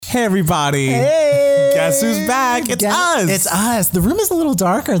Hey, everybody. Hey. Guess who's back? It's us. It's us. The room is a little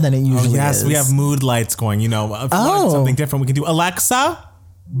darker than it usually is. Yes, we have mood lights going. You know, if you want something different, we can do Alexa,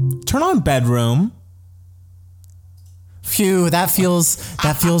 turn on bedroom. Phew, that feels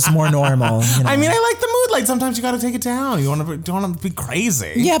more normal. You know? I mean, I like the mood light. Sometimes you got to take it down. You don't want to be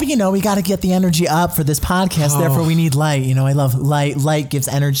crazy. Yeah, but we got to get the energy up for this podcast. Therefore, we need light. I love light. Light gives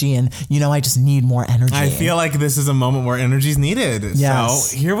energy, and I just need more energy. I feel like this is a moment where energy is needed.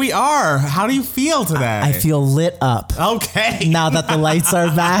 Yes. So here we are. How do you feel today? I feel lit up. Okay. Now that the lights are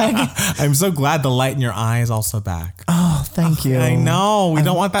back. I'm so glad the light in your eye is also back. Oh, thank you. I know. We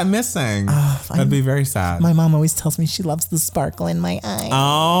don't want that missing. That'd be very sad. My mom always tells me she loves the sparkle in my eye.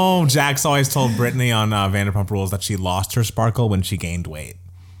 Oh, Jax always told Brittany on Vanderpump Rules that she lost her sparkle when she gained weight.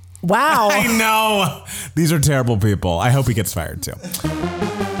 Wow. I know. These are terrible people. I hope he gets fired too.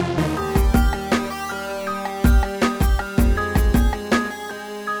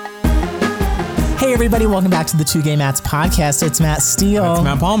 Hey everybody, welcome back to the Two Gay Mats podcast. It's Matt Steele. It's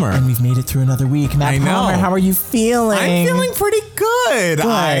Matt Palmer. And we've made it through another week. Matt Palmer, how are you feeling? I'm feeling pretty good.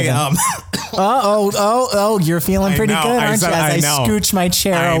 You're feeling pretty good, aren't you? As I scooch my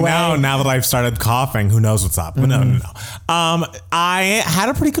chair away. I know. Now that I've started coughing, who knows what's up? No. I had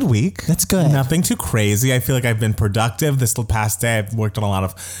a pretty good week. That's good. Nothing too crazy. I feel like I've been productive this past day. I've worked on a lot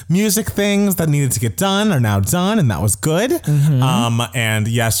of music things that needed to get done are now done, and that was good. Mm-hmm. And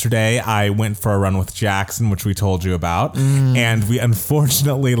yesterday I went for a run with Jackson, which we told you about, and we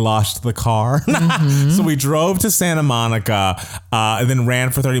unfortunately lost the car. So we drove to Santa Monica and then ran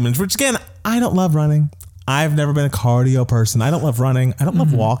for 30 minutes, which again, I don't love running. I've never been a cardio person. I don't love running. I don't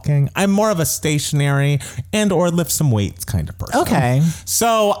love walking. I'm more of a stationary and or lift some weights kind of person. Okay.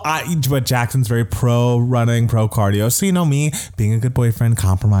 But Jackson's very pro running, pro cardio. So you know me, being a good boyfriend,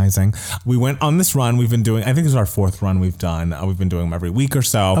 compromising. We went on this run. We've been doing, I think this is our fourth run we've done. We've been doing them every week or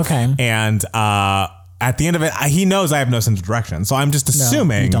so. Okay. And at the end of it, he knows I have no sense of direction. So I'm just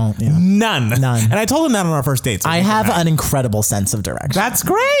assuming you don't, yeah. None. And I told him that on our first date. So I have an incredible sense of direction. That's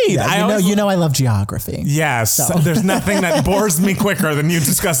great. Yeah, I love geography. Yes. So. There's nothing that bores me quicker than you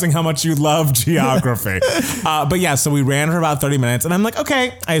discussing how much you love geography. But yeah, so we ran for about 30 minutes and I'm like,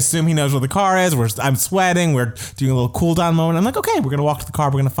 okay, I assume he knows where the car is. I'm sweating. We're doing a little cool down moment. I'm like, okay, we're going to walk to the car.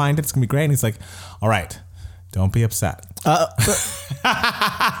 We're going to find it. It's going to be great. And he's like, all right, don't be upset. I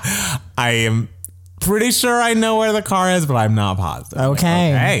am pretty sure I know where the car is, but I'm not positive.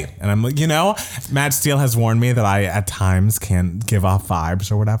 Okay. And I'm like, Matt Steele has warned me that I at times can give off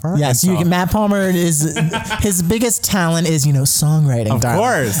vibes or whatever. Yes, Matt Palmer is his biggest talent is songwriting. Of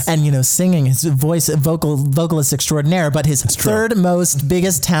course. And singing. His vocalist extraordinaire. But his third most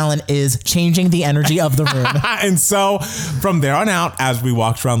biggest talent is changing the energy of the room. And so from there on out, as we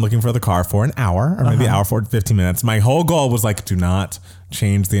walked around looking for the car for an hour or maybe an hour 15 minutes, my whole goal was like, do not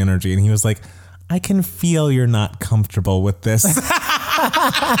change the energy. And he was like, I can feel you're not comfortable with this. And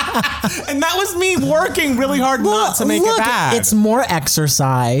that was me working really hard not to make it bad. It's more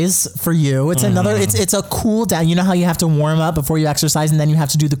exercise for you. It's it's a cool down. You know how you have to warm up before you exercise and then you have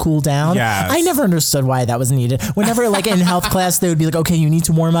to do the cool down? Yes. I never understood why that was needed. Whenever in health class, they would be like, okay, you need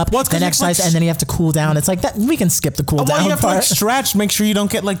to warm up, then exercise, and then you have to cool down. It's like that. We can skip the cool down you have part. to stretch, make sure you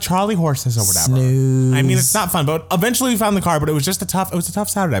don't get like Charlie horses or whatever. Snooze. I mean, it's not fun, but eventually we found the car, but it was just a tough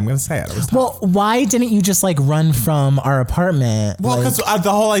Saturday. I'm going to say it. It was tough. Well, why didn't you just run from our apartment? Well, because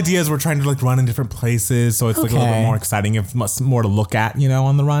the whole idea is we're trying to run in different places, so it's a little bit more exciting. You have much more to look at,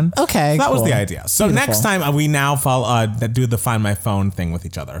 on the run. Okay, so that was the idea. So next time we now do the Find My Phone thing with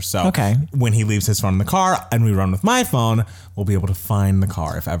each other. So when he leaves his phone in the car and we run with my phone, we'll be able to find the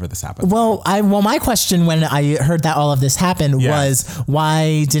car if ever this happens. Well, my question when I heard that all of this happened was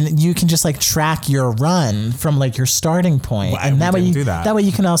why didn't you can just track your run from your starting point, and that way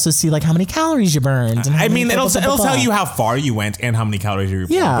you can also see how many calories you burned. I mean, it'll tell you how far you went and how many calories you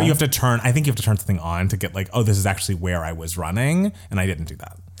burned. Yeah. But you have to turn something on to get this is actually where I was running, and I didn't do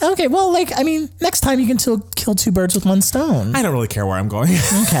that. Okay, well, next time you can kill two birds with one stone. I don't really care where I'm going.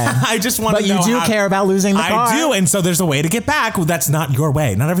 Okay. I just want to know. But you do care about losing the car. I do, and so there's a way to get back. Well, that's not your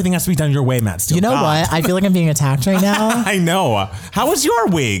way. Not everything has to be done your way, Matt Steele. You know what? I feel like I'm being attacked right now. I know. How was your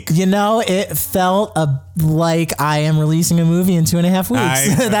week? It felt like I am releasing a movie in 2.5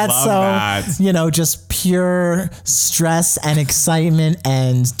 weeks. That's that. Just pure stress and excitement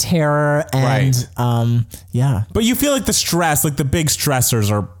and terror and But you feel like the stress, the big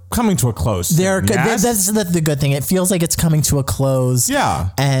stressors are coming to a close. That's the good thing. It feels like it's coming to a close.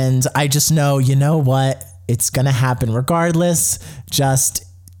 Yeah. And I just know, what? It's going to happen regardless. Just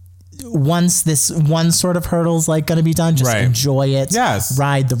once this one sort of hurdle's like going to be done, just enjoy it. Yes.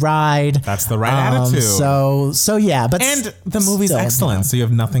 Ride the ride. That's the right attitude. So yeah, but and the movie's excellent, so you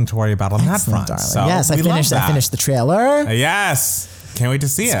have nothing to worry about on that front. Darling. So yes, I finished the trailer. Yes. Can't wait to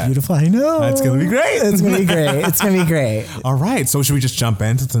see it. Beautiful. I know. It's going to be great. It's going to be great. It's going to be great. All right. So should we just jump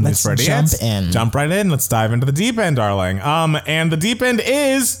into the news for idiots? Jump right in. Let's dive into the deep end, darling. And the deep end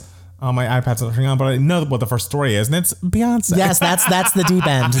is... Oh, my iPad's not turning on, but I know what the first story is, and it's Beyonce. Yes, that's the deep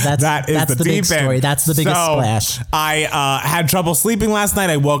end. That's the big story. That's the biggest splash. I had trouble sleeping last night.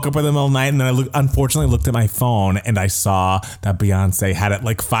 I woke up in the middle of the night, and then I unfortunately looked at my phone, and I saw that Beyonce had at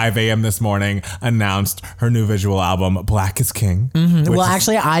like 5 a.m. this morning announced her new visual album, Black Is King. Mm-hmm. Well,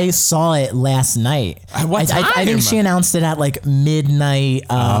 actually, I saw it last night. At what time? I think she announced it at like midnight,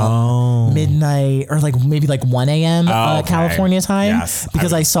 midnight, or like maybe like 1 a.m. California time. Yes.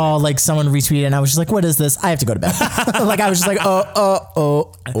 Because I saw like someone retweeted and I was just like, what is this? I have to go to bed. Like I was just like,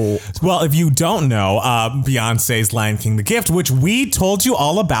 oh. Well, if you don't know, Beyonce's Lion King, The Gift, which we told you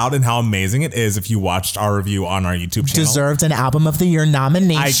all about and how amazing it is if you watched our review on our YouTube channel. Deserved an Album of the Year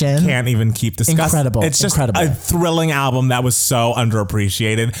nomination. I can't even keep discussing. Incredible. It's just a thrilling album that was so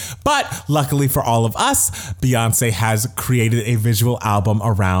underappreciated. But luckily for all of us, Beyonce has created a visual album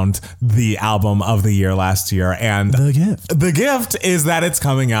around the album of the year last year. And The Gift is that it's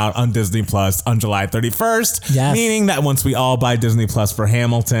coming out on Disney Plus on July 31st, meaning that once we all buy Disney Plus for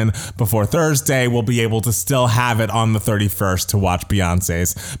Hamilton before Thursday, we'll be able to still have it on the 31st to watch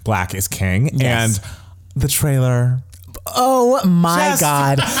Beyonce's Black Is King. Yes. And the trailer... Oh my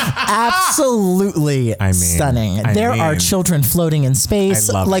God. Absolutely stunning. There are children floating in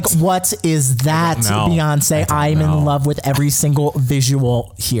space. Like, what is that, Beyonce? I'm in love with every single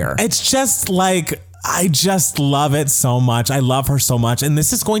visual here. It's just like... I just love it so much. I love her so much. And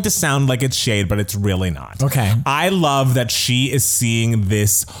this is going to sound like it's shade, but it's really not. Okay. I love that she is seeing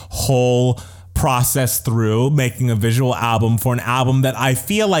this whole process through making a visual album for an album that I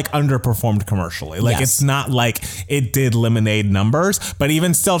feel like underperformed commercially. Like it's not like it did lemonade numbers, but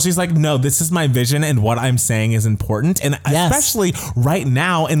even still, she's like, no, this is my vision and what I'm saying is important. And especially right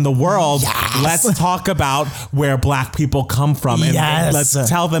now in the world, let's talk about where Black people come from and let's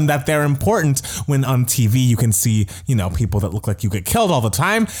tell them that they're important. When on TV you can see, you know, people that look like you get killed all the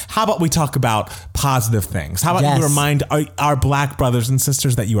time. How about we talk about positive things? How about you remind our Black brothers and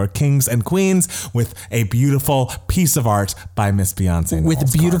sisters that you are kings and queens with a beautiful piece of art by Miss Beyonce.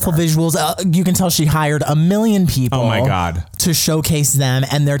 With beautiful visuals. You can tell she hired 1 million people. Oh my God. To showcase them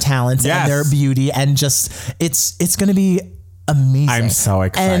and their talents and their beauty. And just, it's going to be amazing. I'm so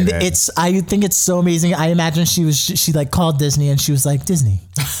excited. And I think it's so amazing. I imagine she like called Disney and she was like, Disney,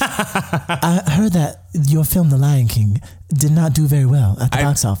 I heard that your film, The Lion King, did not do very well at the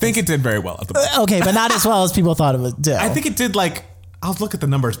box office. I think it did very well at the box office. Okay, but not as well as people thought it would do. I think it did like... I'll look at the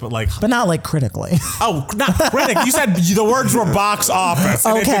numbers, but not like critically. Oh, not critic. You said the words were box office.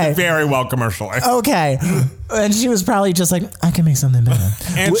 And it did very well commercially. Okay. And she was probably just like, I can make something better.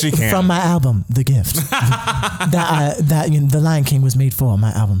 And she can. From my album, The Gift. The Lion King was made for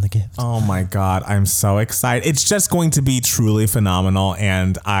my album, The Gift. Oh my God. I'm so excited. It's just going to be truly phenomenal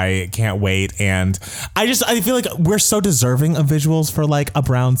and I can't wait. And I feel like we're so deserving of visuals for like a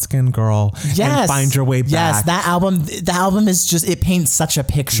brown skinned girl. And Find Your Way Back. Yes. The album is just, it paints such a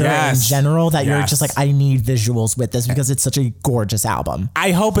picture in general that you're just like, I need visuals with this because it's such a gorgeous album.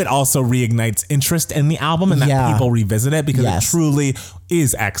 I hope it also reignites interest in the album and that people revisit it because it truly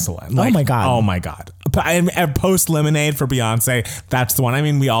is excellent. Like, oh my God. And post Lemonade for Beyonce, that's the one. I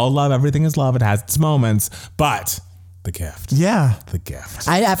mean, we all love Everything Is Love. It has its moments, but The Gift. Yeah. The Gift.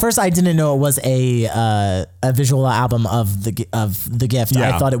 At first I didn't know it was a visual album of the Gift.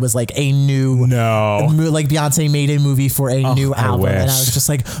 Yeah. I thought it was like a new like Beyonce made a movie for a new album. And I was just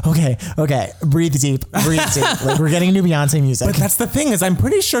like, okay, breathe deep. Like we're getting new Beyonce music. But that's the thing is I'm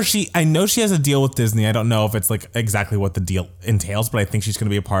pretty sure I know she has a deal with Disney. I don't know if it's like exactly what the deal entails, but I think she's going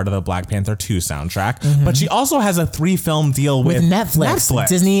to be a part of the Black Panther 2 soundtrack. Mm-hmm. But she also has a 3-film deal with Netflix.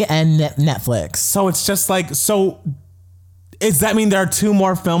 Disney and Netflix. So it's just like, does that mean there are 2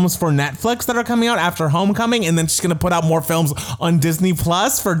 more films for Netflix that are coming out after Homecoming, and then she's gonna put out more films on Disney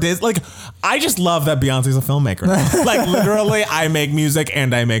Plus for Disney? Like, I just love that Beyonce's a filmmaker. Like, literally, I make music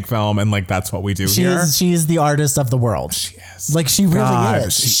and I make film, and like that's what we do here. She is the artist of the world. She is. Like she really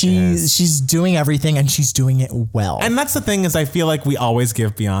is. She's doing everything, and she's doing it well. And that's the thing is, I feel like we always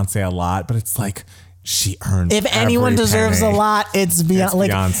give Beyonce a lot, but it's like. She earned. If anyone deserves a lot, it's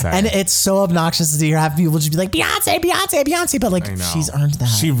Beyonce. And it's so obnoxious to have people just be like Beyonce, but like she's earned that.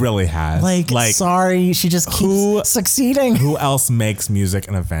 She really has. Like sorry, she just keeps succeeding. Who else makes music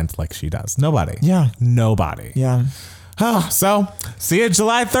an event like she does? Nobody. Yeah. Nobody. Yeah. So, see you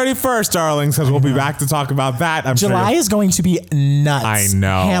July 31st, darlings, because we'll be back to talk about that. July is going to be nuts. I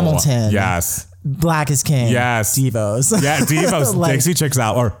know. Hamilton. Yes. Black is King. Yes. Devos. Yeah, Devos. Like, Dixie Chicks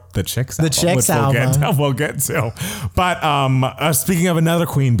out, or the Chicks album. The Chicks album. We'll get to. But speaking of another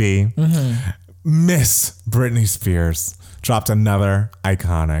queen bee, Miss Britney Spears dropped another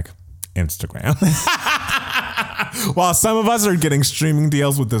iconic Instagram. While some of us are getting streaming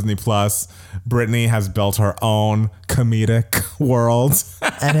deals with Disney Plus, Britney has built her own comedic world.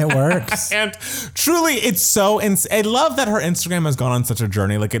 And it works. And truly, it's so I love that her Instagram has gone on such a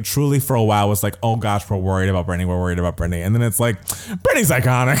journey. Like, it truly for a while was like, oh gosh, we're worried about Britney. And then it's like, Britney's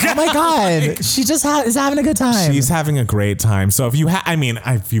iconic. Oh my God. Like, she just is having a good time. She's having a great time. So if you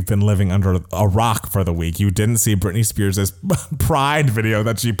if you've been living under a rock for the week, you didn't see Britney Spears' Pride video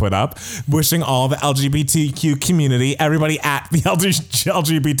that she put up, wishing all the LGBTQ community, everybody at the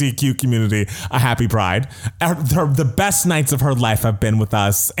LGBTQ community, a happy Pride. The best nights of her life have been with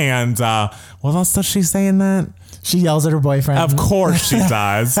us. And what else does she say in that? She yells at her boyfriend. Of course she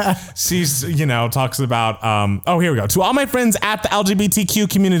does. She's, talks about, here we go. To all my friends at the LGBTQ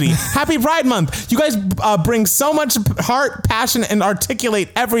community, happy Pride Month. You guys bring so much heart, passion, and articulate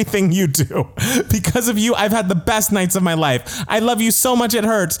everything you do. Because of you, I've had the best nights of my life. I love you so much it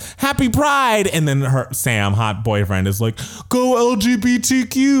hurts. Happy Pride. And then her Sam, hot boyfriend, is like, go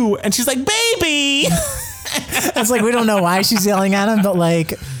LGBTQ. And she's like, baby. It's like, we don't know why she's yelling at him, but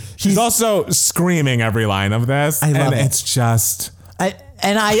like, she's also screaming every line of this. I love it. It's just...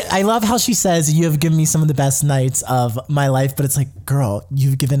 I love how she says, you have given me some of the best nights of my life, but it's like, girl,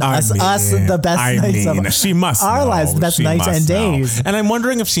 you've given us the best nights of she must our know. lives, the best nights and days. And I'm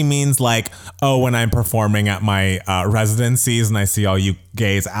wondering if she means like, when I'm performing at my residencies and I see all you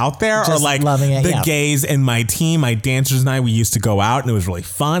gays out there, just or like the gays in my team, my dancers and I, we used to go out and it was really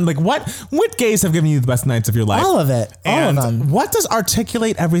fun. Like what gays have given you the best nights of your life? All of it. All of them. What does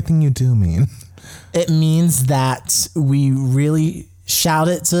articulate everything you do mean? It means that we really shout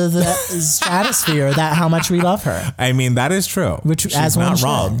it to the stratosphere that how much we love her. I mean, that is true. Which she's as not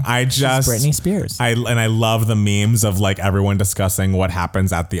wrong. She's Britney Spears. I love the memes of like everyone discussing what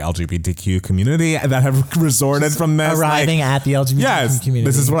happens at the LGBTQ community that have resorted just from this. Arriving at the LGBTQ community.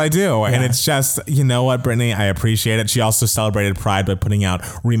 This is what I do. Yeah. And it's just, you know what, Britney, I appreciate it. She also celebrated Pride by putting out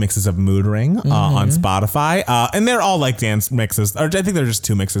remixes of Mood Ring on Spotify. And they're all like dance mixes. Or I think they're just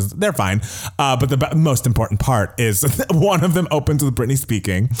two mixes. They're fine. But the most important part is one of them opens with Britney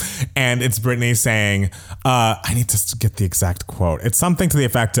speaking, and it's Britney saying, I need to get the exact quote. It's something to the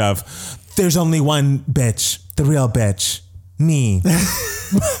effect of, there's only one bitch, the real bitch, me.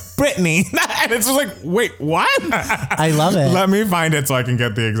 Britney. And it's just like, wait, what? I love it. Let me find it so I can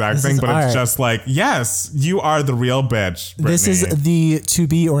get the exact thing. But art. It's just like, yes, you are the real bitch, Britney. This is the to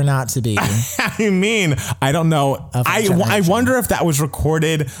be or not to be. I mean, I don't know. I wonder if that was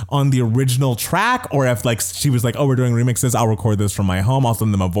recorded on the original track, or if like she was like, oh, we're doing remixes. I'll record this from my home. I'll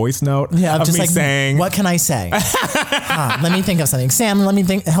send them a voice note of just me like, saying, what can I say? Let me think of something. Sam, help me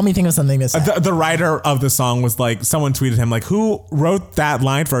think of something to say. The writer of the song was like, someone tweeted him like, who wrote that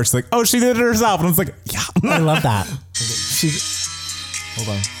line first? Like, oh, she did it herself. And I was like, yeah. I love that. Hold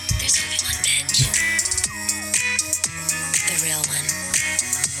on. There's only one bitch. The real one.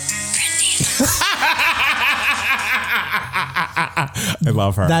 I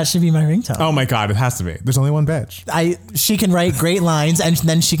love her. That should be my ringtone. Oh my God, it has to be. There's only one bitch. She can write great lines, and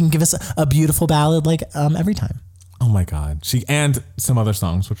then she can give us a beautiful ballad like every time. Oh my God. She and some other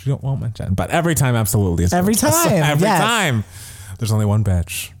songs, which we won't mention, but every time, absolutely. Every time. Every time. There's only one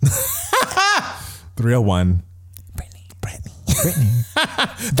bitch. The real one. Britney.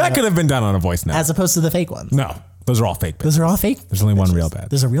 That could have been done on a voice note. As opposed to the fake ones. No, those are all fake bitches. Those are all fake. There's only one real bitch.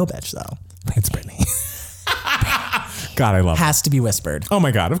 There's a real bitch though. It's Britney. God, I love it. Has to be whispered. Oh my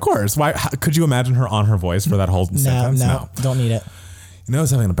God, of course. Why could you imagine her on her voice for that whole sentence? No, don't need it. You know, I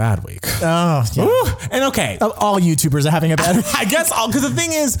was having a bad week. Oh, yeah. Ooh, and okay. All YouTubers are having a bad week. I guess because the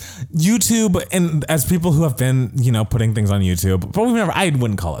thing is, YouTube, and as people who have been, putting things on YouTube, but I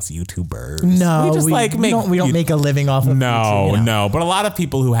wouldn't call us YouTubers. No, we don't make a living off of YouTube. No. But a lot of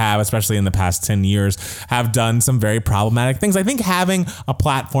people who have, especially in the past 10 years, have done some very problematic things. I think having a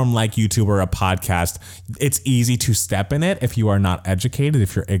platform like YouTube or a podcast, it's easy to step in it if you are not educated,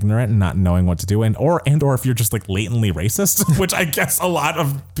 if you're ignorant and not knowing what to do, and or if you're just like latently racist, which I guess a lot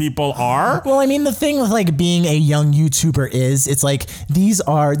of people are. Well, I mean, the thing with like being a young YouTuber is it's like these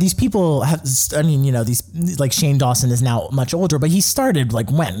people have, these like Shane Dawson is now much older, but he started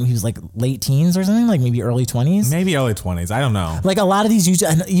like when he was like late teens or something, like maybe early 20s. Maybe early 20s. I don't know. Like a lot of these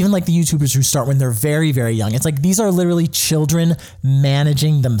and even like the YouTubers who start when they're very, very young, it's like these are literally children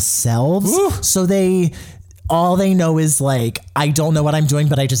managing themselves. Ooh. So they all they know is like, I don't know what I'm doing,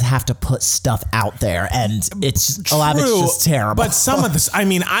 but I just have to put stuff out there, and it's a lot of it's just terrible. But some of this, I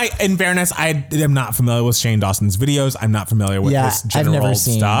mean, in fairness, I am not familiar with Shane Dawson's videos. I'm not familiar with his general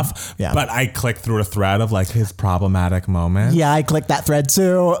stuff. Yeah. But I clicked through a thread of like his problematic moments. Yeah, I clicked that thread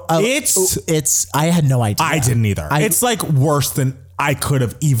too. I had no idea. I didn't either. It's like worse than I could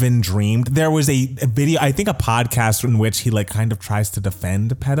have even dreamed. There was a video, I think a podcast in which he like kind of tries to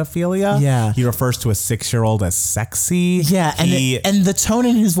defend pedophilia. Yeah. He refers to a 6-year-old as sexy. Yeah. And the tone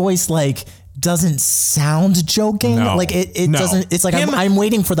in his voice, like, doesn't sound joking. No, like it doesn't. It's like I'm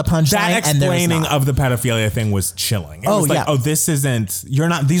waiting for the punchline. That explaining of the pedophilia thing was chilling. It was like, this isn't. You're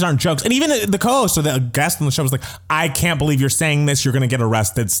not. These aren't jokes. And even the co-host or the guest on the show was like, I can't believe you're saying this. You're going to get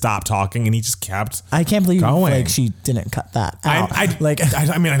arrested. Stop talking. And he just kept. I can't believe going. Like she didn't cut that out. I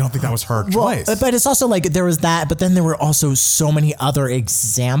mean, I don't think that was her choice. But it's also like there was that. But then there were also so many other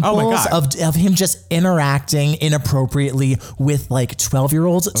examples of him just interacting inappropriately with like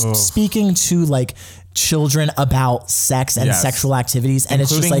 12-year-olds, speaking to like children about sex and sexual activities, and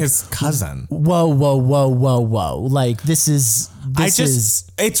including it's just like his cousin. Whoa! Like this is.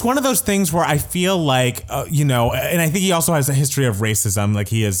 It's one of those things where I feel like and I think he also has a history of racism. Like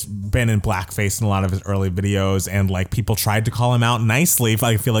he has been in blackface in a lot of his early videos, and like people tried to call him out nicely.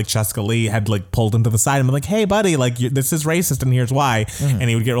 I feel like Jessica Lee had like pulled him to the side and been like, "Hey, buddy, like this is racist, and here's why," and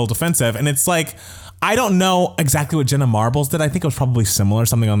he would get real defensive, and it's like. I don't know exactly what Jenna Marbles did. I think it was probably similar,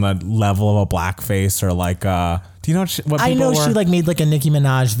 something on the level of a blackface or like, do you know what people I know were? She like made like a Nicki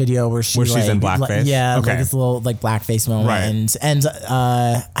Minaj video where she's in blackface. Like this little like blackface moment. Right. And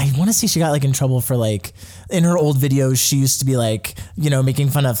I want to say she got like in trouble for like in her old videos. She used to be like, making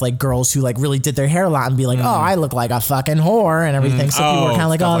fun of like girls who like really did their hair a lot and be like, oh, I look like a fucking whore and everything. So people were kind of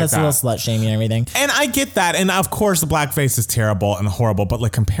like, oh, that's a little slut shaming and everything. And I get that. And of course the blackface is terrible and horrible, but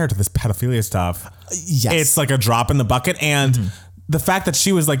like compared to this pedophilia stuff, it's like a drop in the bucket. And the fact that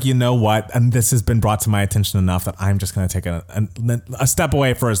she was like, you know what, and this has been brought to my attention enough that I'm just going to take a step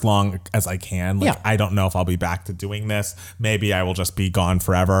away for as long as I can. Like, I don't know if I'll be back to doing this. Maybe I will just be gone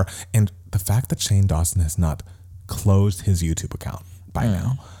forever. And the fact that Shane Dawson has not closed his YouTube account by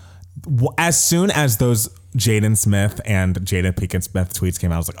now, as soon as those Jaden Smith and Jada Pinkett Smith tweets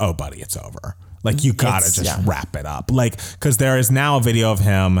came out, I was like, oh, buddy, it's over. Like, you got to just wrap it up. Like, because there is now a video of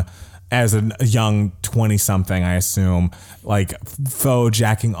him as a young 20-something, I assume, like faux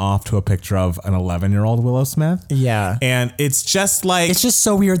jacking off to a picture of an 11-year-old Willow Smith. Yeah. And it's just like... It's just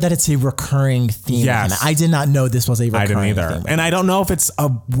so weird that it's a recurring theme. Yes. I did not know this was a recurring theme. I didn't either. And I don't know if it's a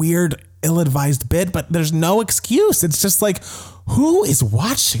weird, ill-advised bit, but there's no excuse. It's just like... Who is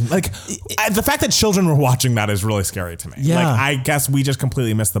watching? Like, the fact that children were watching that is really scary to me. Yeah. Like, I guess we just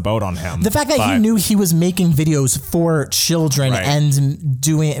completely missed the boat on him. The fact that he knew he was making videos for children and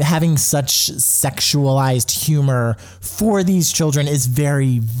having such sexualized humor for these children is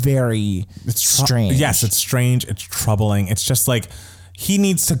very, very strange. Yes, it's strange. It's troubling. It's just like... He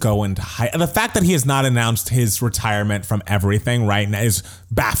needs to go into high. The fact that he has not announced his retirement from everything right now is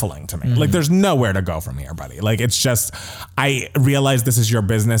baffling to me. Like, there's nowhere to go from here, buddy. Like, it's just, I realize this is your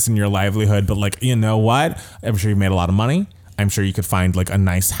business and your livelihood, but like, you know what? I'm sure you made a lot of money. I'm sure you could find like a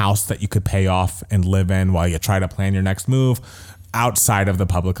nice house that you could pay off and live in while you try to plan your next move outside of the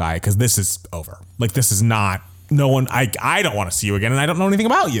public eye, because this is over. Like, this is not. No one, I don't want to see you again, and I don't know anything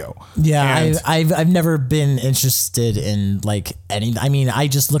about you. Yeah, I've never been interested in like any. I mean, I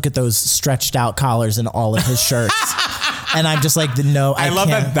just look at those stretched out collars in all of his shirts, and I'm just like, no, I love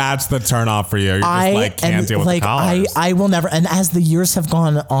can't. that. That's the turn off for you. You're just like can't deal with the collars. I will never. And as the years have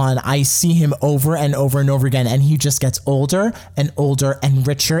gone on, I see him over and over and over again, and he just gets older and older and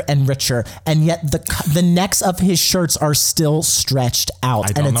richer and richer, and yet the necks of his shirts are still stretched out.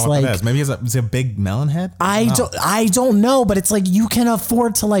 I don't know what that is. Maybe is he a big melon head? I don't know, but it's like you can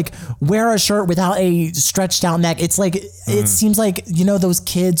afford to like wear a shirt without a stretched out neck. It's like it seems like those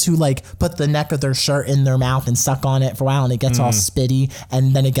kids who like put the neck of their shirt in their mouth and suck on it for a while and it gets all spitty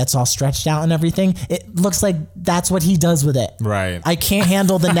and then it gets all stretched out and everything. It looks like that's what he does with it. Right. I can't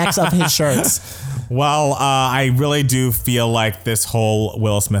handle the necks of his shirts. Well, I really do feel like this whole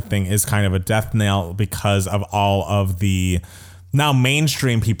Will Smith thing is kind of a death knell because of all of the now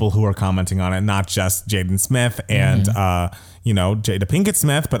mainstream people who are commenting on it, not just Jaden Smith and Jada Pinkett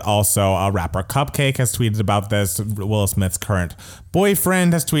Smith, but also rapper Cupcake has tweeted about this. Will Smith's current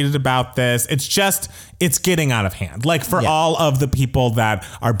boyfriend has tweeted about this. It's getting out of hand. Like for all of the people that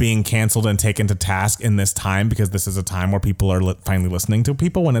are being canceled and taken to task in this time, because this is a time where people are finally listening to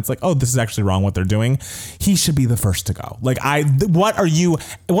people when it's like, oh, this is actually wrong what they're doing. He should be the first to go. Like what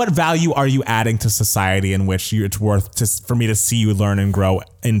value are you adding to society in which it's worth for me to see you learn and grow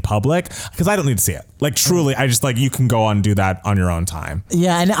in public? Because I don't need to see it. Like truly, I just you can go on and do that on your own time.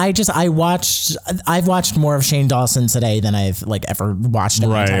 Yeah, and I've watched more of Shane Dawson today than I've ever watched in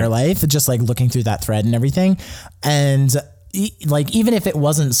my entire life. Just looking through that thread and everything, and even if it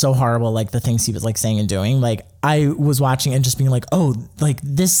wasn't so horrible, the things he was saying and doing, I was watching and just being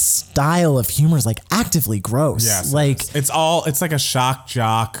this style of humor is actively gross. Yes, it's like a shock.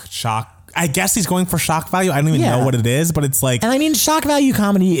 I guess he's going for shock value. I don't even know what it is, but it's and I mean, shock value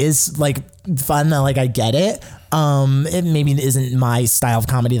comedy is fun. I get it. It maybe isn't my style of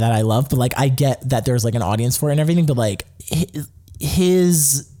comedy that I love, but I get that there's an audience for it and everything, but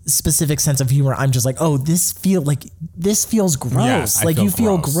his specific sense of humor, I'm just oh, this feels gross. Yes, you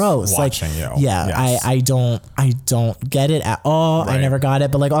feel gross watching you. Yes. I don't get it at all. Right. I never got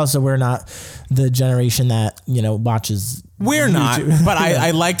it, but also we're not the generation that watches. We're YouTube. not, but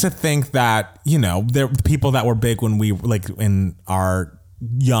I like to think that there are people that were big when we in our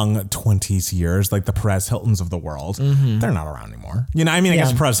young 20s years, the Perez Hiltons of the world. Mm-hmm. They're not around anymore. I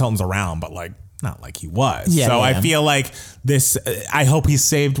guess Perez Hilton's around, but not like he was. I feel this, I hope he's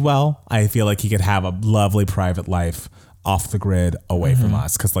saved well. I feel he could have a lovely private life off the grid away from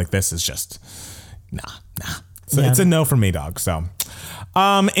us. Cause this is just, nah. So it's a no for me, dog. So,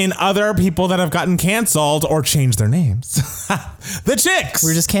 in other people that have gotten canceled or changed their names, the Chicks.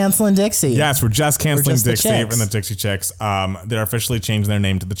 We're just canceling Dixie. Yes, we're just canceling Dixie and the Dixie Chicks. They're officially changing their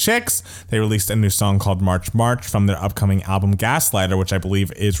name to the Chicks. They released a new song called March March from their upcoming album Gaslighter, which I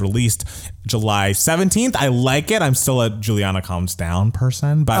believe is released July 17th. I like it. I'm still a Juliana Calms Down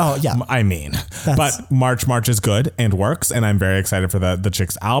person, but but March March is good and works, and I'm very excited for the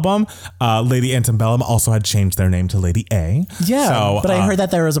Chicks album. Lady Antebellum also had changed their name to Lady A. Yeah, so, but I heard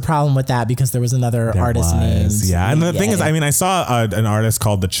that there was a problem with that because there was another artist named. Yeah, and the thing is, I saw an artist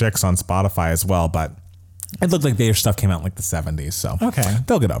called The Chicks on Spotify as well, but it looked like their stuff came out in the 70s, so okay,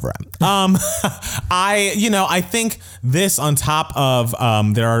 they'll get over it. I think this on top of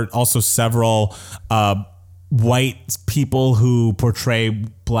there are also several white people who portray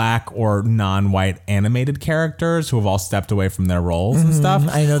black or non-white animated characters who have all stepped away from their roles and stuff.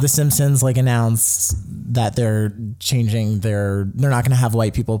 I know The Simpsons announced that they're changing they're not going to have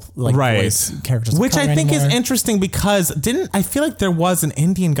white people voice characters, which I think anymore. Is interesting because I feel like there was an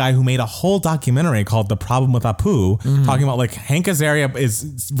Indian guy who made a whole documentary called The Problem with Apu, talking about Hank Azaria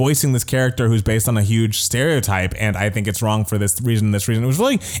is voicing this character who's based on a huge stereotype, and I think it's wrong for this reason. It was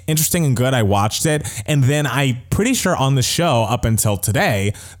really interesting and good. I watched it, and then I'm pretty sure on the show up until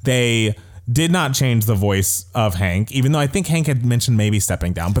today they did not change the voice of Hank, even though I think Hank had mentioned maybe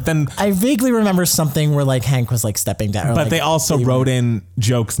stepping down. But then I vaguely remember something where Hank was stepping down. But they also wrote in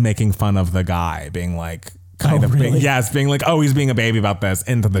jokes making fun of the guy, being being oh, he's being a baby about this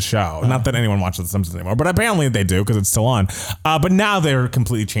into the show. Not that anyone watches The Simpsons anymore, but apparently they do because it's still on. But now they're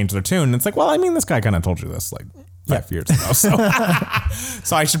completely changed their tune. And it's this guy kind of told you this 5 years ago. So,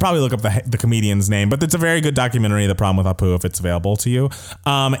 so I should probably look up the comedian's name, but it's a very good documentary, The Problem with Apu, if it's available to you.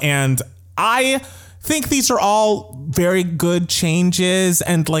 And I think these are all very good changes,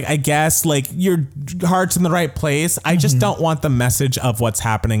 and I guess your heart's in the right place. I just don't want the message of what's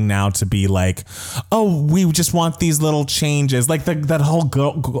happening now to be oh, we just want these little changes, that whole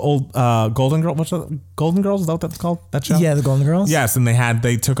Golden Girl. What's the Golden Girls? Is that what that's called? That show? Yeah, the Golden Girls. Yes, and they had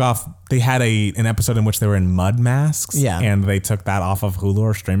an episode in which they were in mud masks. Yeah, and they took that off of Hulu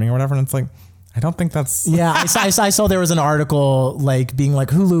or streaming or whatever, and it's I don't think that's... Yeah, I saw there was an article being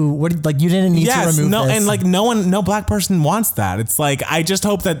Hulu, what you didn't need to remove this. And no black person wants that. It's I just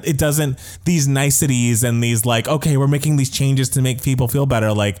hope that it doesn't, these niceties and these okay, we're making these changes to make people feel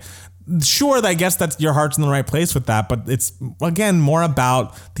better. Sure, I guess that's your heart's in the right place with that, but it's again more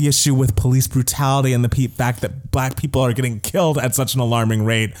about the issue with police brutality and the fact that black people are getting killed at such an alarming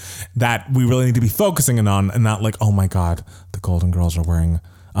rate that we really need to be focusing on, and not oh my God, the Golden Girls are wearing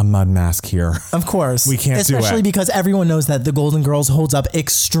a mud mask here. Of course. We can't do it. Especially because everyone knows that the Golden Girls holds up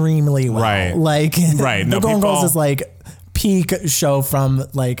extremely well. Right. The Golden Girls is peak show from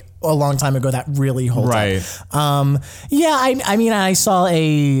like a long time ago that really holds up. Yeah, I mean, I saw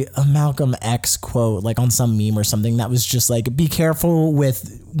a Malcolm X quote like on some meme or something that was just like, be careful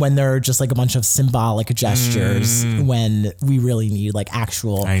with when there are just like a bunch of symbolic gestures when we really need like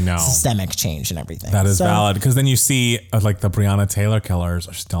actual systemic change and everything. That is valid, because then you see like the Breonna Taylor killers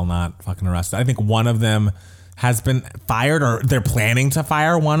are still not fucking arrested. I think one of them has been fired, or they're planning to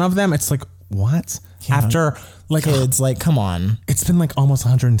fire one of them. It's like, what? Yeah. After like kids, like, come on. It's been like almost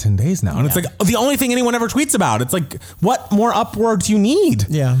 110 days now. And it's like the only thing anyone ever tweets about. It's like, what more upward do you need?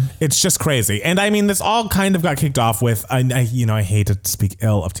 Yeah. It's just crazy. And I mean, this all kind of got kicked off with, I hate to speak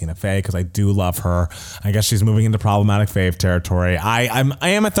ill of Tina Fey because I do love her. I guess she's moving into problematic fave territory. I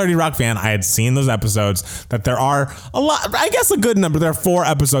am a 30 Rock fan. I had seen those episodes that there are a lot, I guess a good number. There are 4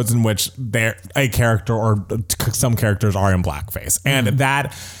 episodes in which a character or some characters are in blackface. And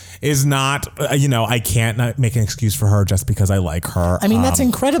that is not, I can't not make an excuse for her just because I like her. I mean, that's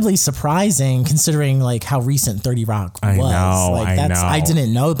incredibly surprising considering like how recent 30 Rock was. I know. I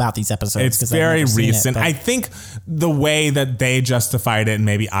didn't know about these episodes. It's very recent. I think the way that they justified it, and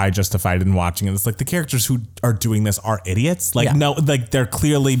maybe I justified it in watching it, it's like the characters who are doing this are idiots. Like, no, like they're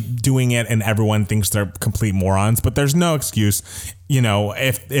clearly doing it and everyone thinks they're complete morons, but there's no excuse.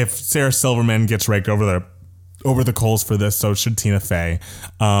 If Sarah Silverman gets raked over the coals for this, so should Tina Fey.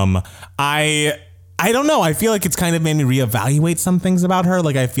 I don't know. I feel like it's kind of made me reevaluate some things about her.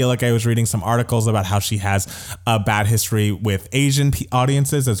 Like, I feel like I was reading some articles about how she has a bad history with Asian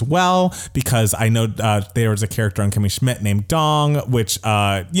audiences as well, because I know there was a character on Kimmy Schmidt named Dong, which,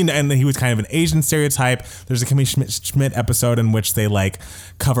 and he was kind of an Asian stereotype. There's a Kimmy Schmidt episode in which they like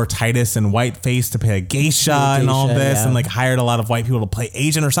cover Titus in whiteface to play a geisha and all this, and like hired a lot of white people to play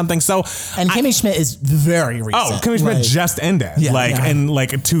Asian or something. And Kimmy Schmidt is very recent. Oh, Kimmy Schmidt just ended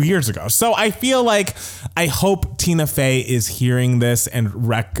and 2 years ago. So I feel like, I hope Tina Fey is hearing this and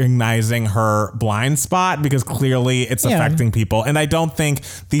recognizing her blind spot, because clearly it's affecting people. And I don't think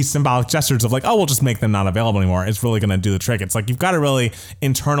these symbolic gestures of like, oh, we'll just make them not available anymore, is really going to do the trick. It's like, you've got to really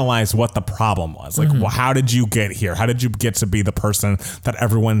internalize what the problem was. Like, well, how did you get here? How did you get to be the person that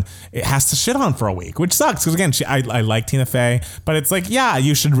everyone has to shit on for a week? Which sucks, because again, I like Tina Fey, but it's like,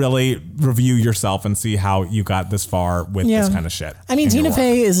 you should really review yourself and see how you got this far with this kind of shit. I mean, Tina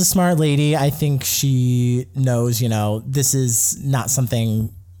Fey is a smart lady. I think she knows, this is not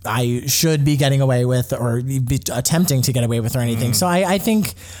something I should be getting away with or be attempting to get away with or anything. So I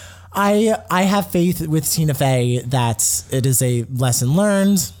think I have faith with Tina Fey that it is a lesson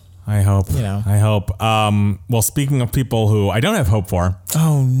learned. I hope. I hope. Well, speaking of people who I don't have hope for.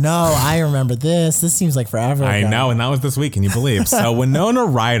 Oh, no. I remember this. This seems like forever ago. I know. And that was this week. Can you believe? So Winona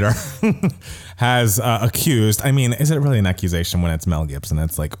Ryder has accused. I mean, is it really an accusation when it's Mel Gibson?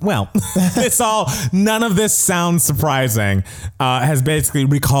 It's like, well, none of this sounds surprising. Has basically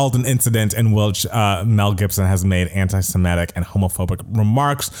recalled an incident in which Mel Gibson has made anti-Semitic and homophobic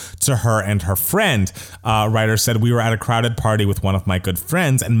remarks to her and her friend. Ryder said, "We were at a crowded party with one of my good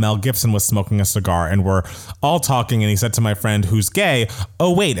friends, and Mel Gibson was smoking a cigar, and we're all talking, and he said to my friend who's gay,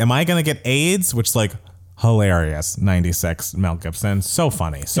 'Oh, wait, am I going to get AIDS?'" Which, like, hilarious. 96 Mel Gibson, so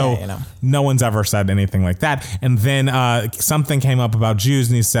funny. So no one's ever said anything like that. And then something came up about Jews,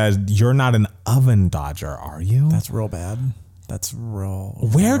 and he said, "You're not an oven dodger, are you?" That's real bad. That's real.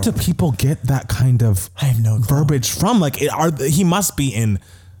 Where do people get that kind of verbiage from? Like, he must be in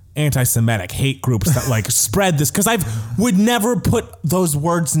anti-Semitic hate groups that like spread this, because I would never put those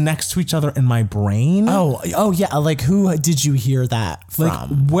words next to each other in my brain. Oh yeah. Like, who did you hear that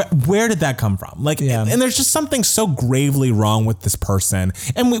from? Like, where did that come from? Like, and there's just something so gravely wrong with this person.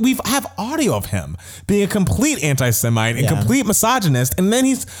 And we have audio of him being a complete anti-Semite and complete misogynist. And then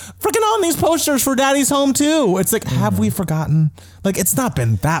he's freaking on these posters for Daddy's Home too. It's like, have we forgotten? Like, it's not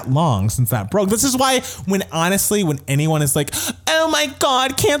been that long since that broke. This is why when anyone is like, oh my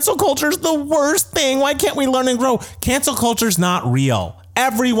God, cancel culture is the worst thing. Why can't we learn and grow? Cancel culture's not real.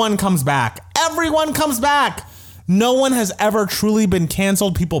 Everyone comes back. Everyone comes back. No one has ever truly been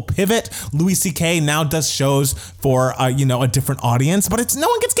canceled. People pivot. Louis C.K. now does shows for, a different audience, but no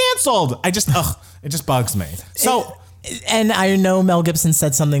one gets canceled. It just bugs me. So... And I know Mel Gibson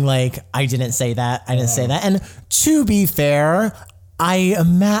said something like, I didn't say that. I didn't say that. And to be fair,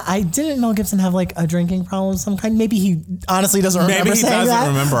 I didn't Mel Gibson have like a drinking problem of some kind. Maybe he honestly doesn't remember Maybe he saying doesn't that.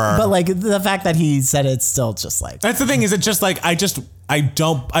 remember. But like the fact that he said it's still just like. That's the thing. Is it just like,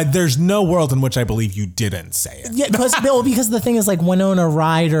 there's no world in which I believe you didn't say it. Yeah, because the thing is like Winona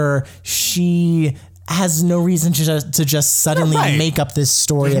Ryder, she has no reason to just suddenly make up this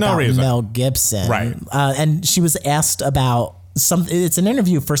story about Mel Gibson. Right. And she was asked about it's an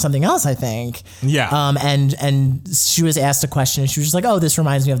interview for something else, I think. Yeah. And she was asked a question and she was just like, oh, this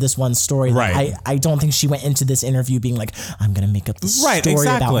reminds me of this one story. Right. Like, I don't think she went into this interview being like, I'm going to make up this story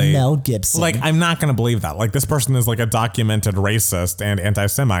about Mel Gibson. Like, I'm not going to believe that. Like, this person is like a documented racist and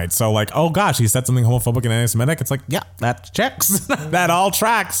anti-Semite. So like, oh gosh, he said something homophobic and anti-Semitic. It's like, yeah, that checks. That all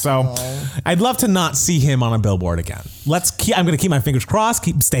tracks. So I'd love to not see him on a billboard again. I'm going to keep my fingers crossed,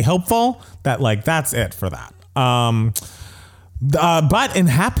 stay hopeful that like, that's it for that. But in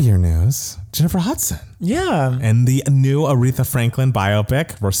happier news, Jennifer Hudson. Yeah. And the new Aretha Franklin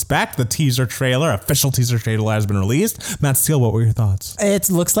biopic, Respect, the official teaser trailer has been released. Matt Steele, what were your thoughts? It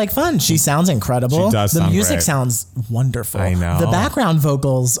looks like fun. She sounds incredible. She does. The sound music great. sounds wonderful. I know. The background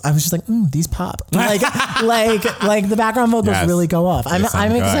vocals, I was just like, these pop. Like the background vocals really go off.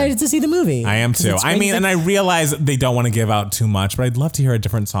 I'm excited to see the movie. I am too. I mean, and I realize they don't want to give out too much, but I'd love to hear a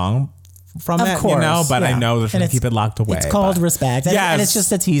different song from it, course, you know, but I know they're trying to keep it locked away. It's called Respect. And it's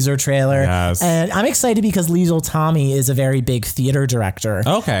just a teaser trailer. Yes. And I'm excited because Liesl Tommy is a very big theater director.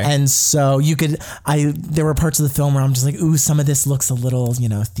 Okay. And so there were parts of the film where I'm just like, ooh, some of this looks a little,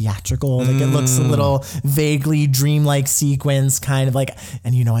 theatrical. Like it looks a little vaguely dreamlike sequence kind of like,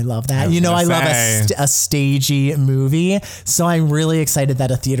 and I love that. I love a stagey movie. So I'm really excited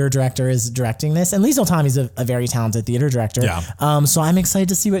that a theater director is directing this. And Liesl Tommy's a very talented theater director. Yeah. So I'm excited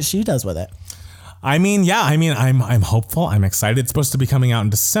to see what she does with it. I'm hopeful. I'm excited. It's supposed to be coming out in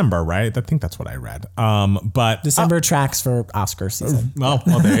December, right? I think that's what I read. But December tracks for Oscar season. Well,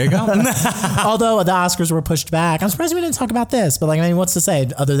 there you go. Although the Oscars were pushed back. I'm surprised we didn't talk about this, but what's to say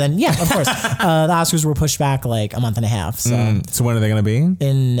other than, of course, the Oscars were pushed back like a month and a half. So, so when are they going to be?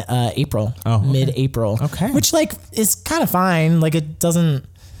 In April, mid-April. Okay. Which is kind of fine. Like it doesn't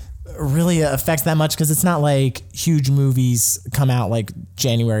really affect that much because it's not like huge movies come out like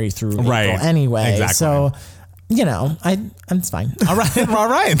January through April anyway. Exactly. So, it's fine. All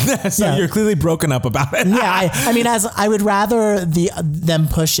right. So you're clearly broken up about it. As I would rather them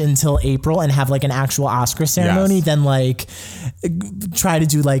push until April and have like an actual Oscar ceremony than like try to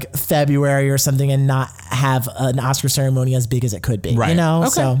do like February or something and not have an Oscar ceremony as big as it could be. Right. Okay.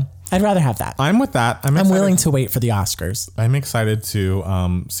 So I'd rather have that. I'm with that. I'm willing to wait for the Oscars. I'm excited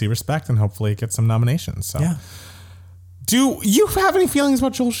to see Respect and hopefully get some nominations. So. Yeah. Do you have any feelings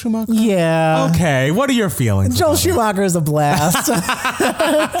about Joel Schumacher? Yeah. Okay. What are your feelings? Joel Schumacher is a blast.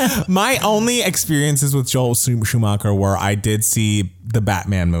 My only experiences with Joel Schumacher were I did see the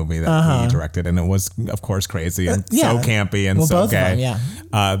Batman movie that he directed, and it was, of course, crazy and so campy and so gay.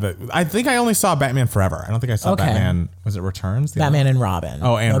 I think I only saw Batman Forever. I don't think I saw Batman. Was it Returns? Batman and Robin.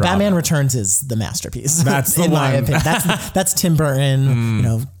 Oh, and Robin. Batman Returns is the masterpiece. That's the in one. my opinion. That's Tim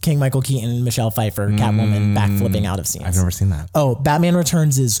Burton. King Michael Keaton, Michelle Pfeiffer, Catwoman, backflipping out of scenes. I've never seen that. Oh, Batman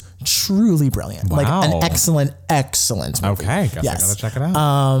Returns is truly brilliant. Wow. Like an excellent movie. Okay, guess I gotta check it out.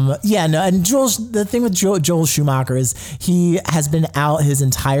 And the thing with Joel Schumacher is he has been out his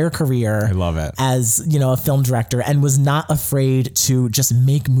entire career. I love it. As a film director and was not afraid to just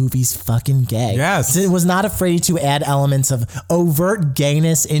make movies fucking gay. Yes. Was not afraid to add elements of overt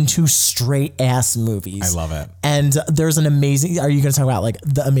gayness into straight ass movies. I love it. And there's an amazing. Are you going to talk about like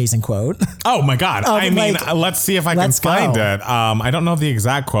the amazing quote? Oh my God! Let's see if I can find it. I don't know the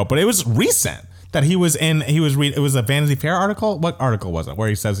exact quote, but it was recent that he was in. It was a Vanity Fair article. What article was it? Where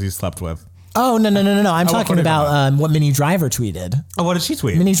he says he slept with. Oh, no. I'm talking about what Minnie Driver tweeted. Oh, what did she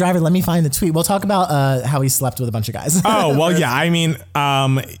tweet? Minnie Driver, let me find the tweet. We'll talk about how he slept with a bunch of guys. Oh, well,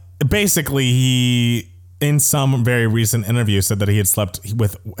 yeah. Basically, he, in some very recent interview, said that he had slept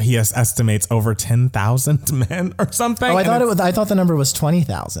with, he estimates over 10,000 men or something. Oh, I thought the number was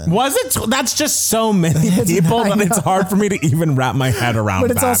 20,000. Was it? That's just so many people that it's hard for me to even wrap my head around.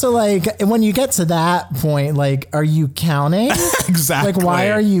 But it's also like, when you get to that point, like, are you counting? Exactly. Like,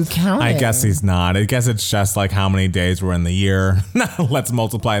 why are you counting? I guess he's not. I guess it's just like how many days were in the year. Let's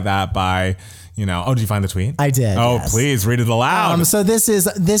multiply that by... did you find the tweet? I did. Oh, yes. Please read it aloud. So this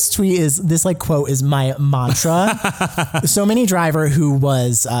quote is my mantra. So Minnie Driver, who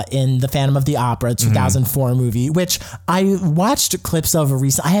was in the Phantom of the Opera 2004 movie, which I watched clips of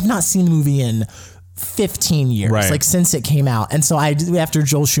recently. I have not seen the movie in 15 years, like since it came out. And so after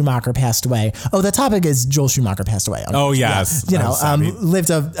Joel Schumacher passed away. Oh, the topic is Joel Schumacher passed away. Oh, yes. Lived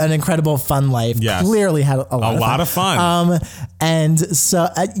an incredible fun life. Yes. Clearly had a lot of fun. And so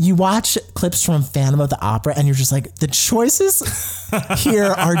you watch clips from Phantom of the Opera and you're just like, the choices here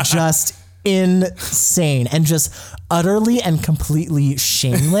are just insane and just utterly and completely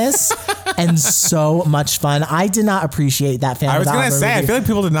shameless. and so much fun. I did not appreciate that Phantom of the Opera. I was going to say, I feel like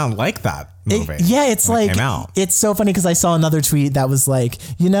people did not like that movie. It's like, it's so funny because I saw another tweet that was like,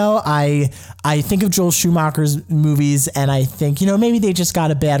 I think of Joel Schumacher's movies and I think, maybe they just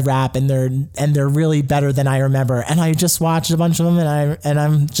got a bad rap and they're really better than I remember. And I just watched a bunch of them and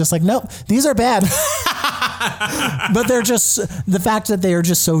I'm just like, nope, these are bad. But they're just, the fact that they are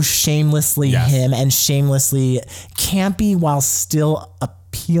just so shamelessly him and shamelessly campy while still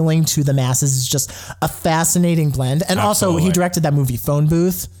appealing to the masses is just a fascinating blend. And also he directed that movie Phone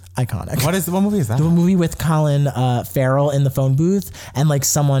Booth. Iconic. What movie is that? The movie with Colin Farrell in the phone booth, and like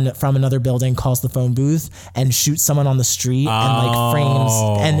someone from another building calls the phone booth and shoots someone on the street and like frames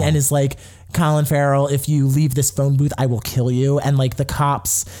and is like, Colin Farrell, if you leave this phone booth, I will kill you. And like the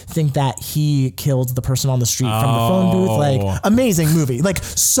cops think that he killed the person on the street from the phone booth. Like amazing movie, like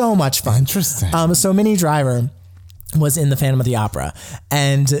so much fun. Interesting. So Minnie Driver was in the Phantom of the Opera,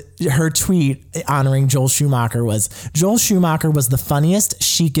 and her tweet honoring Joel Schumacher was, Joel Schumacher was the funniest,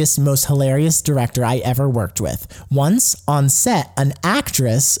 chicest, most hilarious director I ever worked with. Once on set, an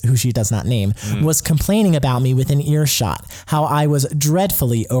actress, who she does not name, was complaining about me within earshot, how I was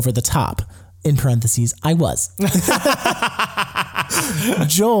dreadfully over the top. In parentheses, I was.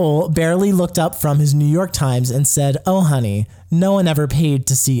 Joel barely looked up from his New York Times and said, "Oh, honey, no one ever paid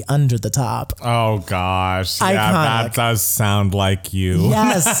to see under the top." Oh, gosh. Iconic. Yeah, that does sound like you.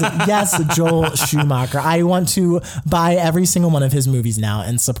 Yes, Joel Schumacher. I want to buy every single one of his movies now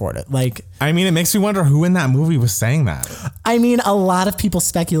and support it. Like, I mean, it makes me wonder who in that movie was saying that. I mean, a lot of people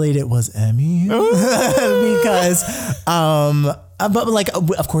speculate it was Emmy because, but like,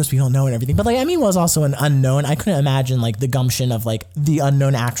 of course we don't know and everything, but like Emmy was also an unknown. I couldn't imagine like the gumption of like the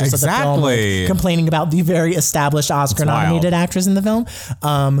unknown actress of the film like, complaining about the very established Oscar nominated actress in the film.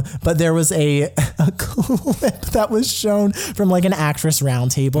 But there was a clip that was shown from like an actress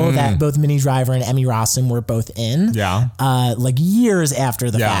roundtable that both Minnie Driver and Emmy Rossum were both in. Yeah. Like years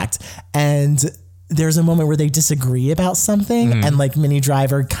after the fact. And there's a moment where they disagree about something and like Minnie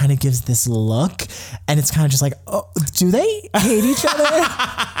Driver kind of gives this look and it's kind of just like, oh, do they hate each other?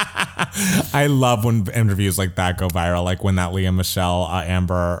 I love when interviews like that go viral. Like when that Lea Michele,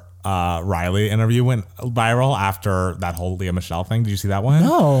 Amber Riley interview went viral after that whole Lea Michele thing. Did you see that one?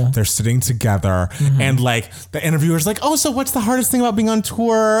 No. They're sitting together and like the interviewer's like, oh, so what's the hardest thing about being on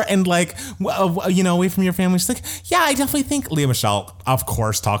tour and like, away from your family? She's like, yeah, I definitely think Lea Michele, of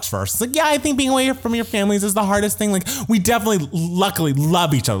course, talks first. It's like, yeah, I think being away from your families is the hardest thing. Like we definitely luckily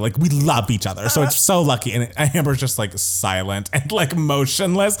love each other. Like we love each other. So it's so lucky. And Amber's just like silent and like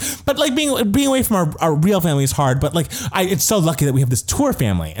motionless, but like being away from our real family is hard. But like, it's so lucky that we have this tour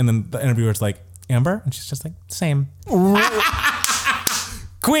family. And then the interviewer's like, Amber? And she's just like, same.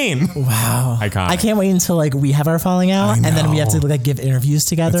 Queen. Wow. Iconic. I can't wait until like we have our falling out and then we have to like give interviews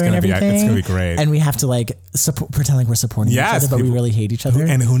together and everything. It's going to be great. And we have to like pretend like we're supporting each other, but we really hate each other.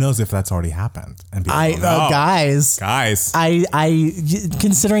 And who knows if that's already happened. And guys, I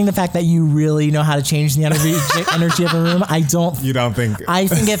considering the fact that you really know how to change the energy of a room, you don't think. I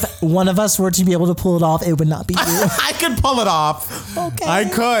think if one of us were to be able to pull it off, it would not be you. I could pull it off. Okay. I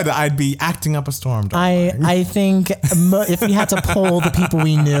could. I'd be acting up a storm. I think if we had to poll the people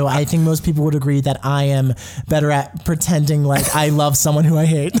we knew, I think most people would agree that I am better at pretending like I love someone who I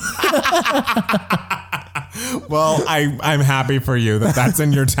hate. Well, I'm happy for you that that's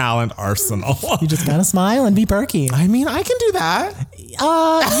in your talent arsenal. You just gotta smile and be perky. I mean, I can do that.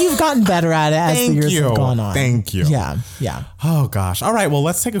 You've gotten better at it as the years have gone on. Thank you. Yeah. Oh gosh. All right. Well,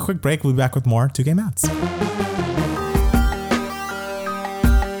 let's take a quick break. We'll be back with more 2 Gay Mats.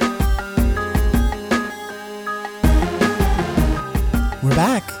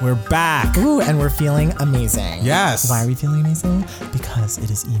 We're back. Ooh, and we're feeling amazing. Yes. Why are we feeling amazing? Because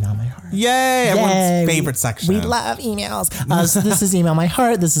it is Email My Heart. Yay. Everyone's favorite section. We love emails. So this is Email My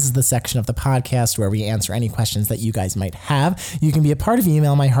Heart. This is the section of the podcast where we answer any questions that you guys might have. You can be a part of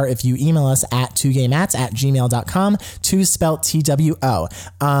Email My Heart if you email us at 2gaymats@gmail.com, 2 spelled TWO.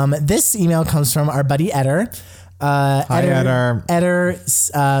 This email comes from our buddy Eder. Hi, Eder.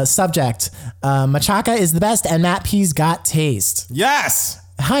 Subject. Machaca is the best and Matt P's got taste. Yes.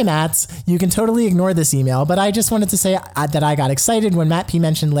 Hi, Mats. You can totally ignore this email, but I just wanted to say that I got excited when Matt P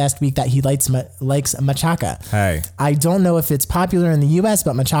mentioned last week that he likes machaca. Hey. I don't know if it's popular in the U.S.,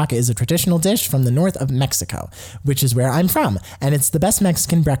 but machaca is a traditional dish from the north of Mexico, which is where I'm from, and it's the best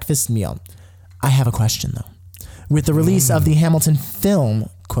Mexican breakfast meal. I have a question, though. With the release of the Hamilton film,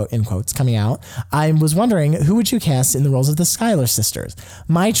 quote in quotes, coming out, I was wondering, who would you cast in the roles of the Schuyler sisters?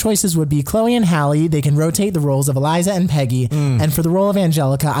 My choices would be Chloe and Halle. They can rotate the roles of Eliza and Peggy. And for the role of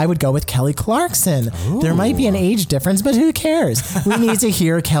Angelica, I would go with Kelly Clarkson. Ooh. There might be an age difference, but who cares? We need to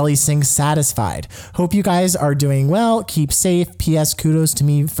hear Kelly sing Satisfied. Hope you guys are doing well. Keep safe. P.S. Kudos to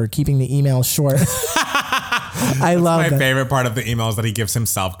me for keeping the email short. I love it. My favorite part of the email is that he gives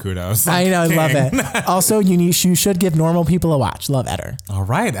himself kudos. I know, I love it. Also, you should give normal people a watch. Love Eder. All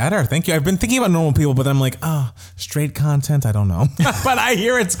right, Eder, thank you. I've been thinking about normal people, but I'm like, straight content, I don't know. But I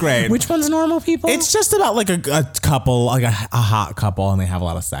hear it's great. Which one's normal people? It's just about like a couple, like a hot couple, and they have a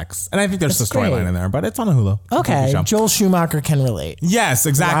lot of sex. And I think there's a storyline in there, but it's on a Hulu. Okay, Joel Schumacher can relate. Yes,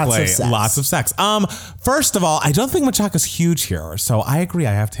 exactly. Lots of sex. First of all, I don't think machaca's huge here, so I agree.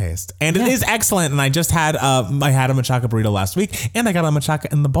 I have taste, and it is excellent. And I just had I had a machaca burrito last week, and I got a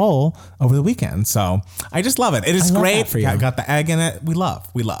machaca in the bowl over the weekend. So I just love it. It is great. For you. Yeah, I got the egg in it. We love.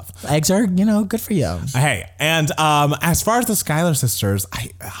 Eggs are, good for you. Hey, and as far as the Schuyler sisters,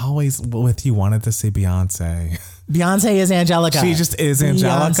 I always with you wanted to see Beyonce. Beyonce is Angelica. She just is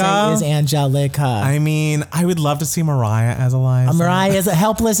Angelica. Beyonce is Angelica. I mean, I would love to see Mariah as Eliza. Mariah is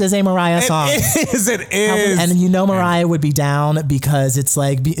Helpless is a Mariah song. It is. And Mariah would be down because it's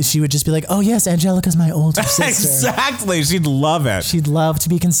like, she would just be like, oh yes, Angelica's my older sister. Exactly. She'd love it. She'd love to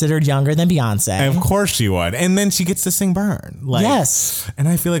be considered younger than Beyonce. And of course she would. And then she gets to sing Burn. Yes. And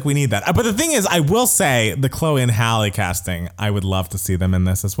I feel like we need that. But the thing is, I will say the Chloe and Halle casting, I would love to see them in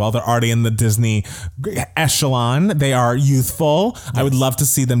this as well. They're already in the Disney echelon. They are youthful. Yes. I would love to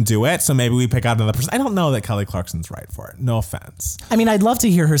see them do it. So maybe we pick out another person. I don't know that Kelly Clarkson's right for it. No offense. I mean, I'd love to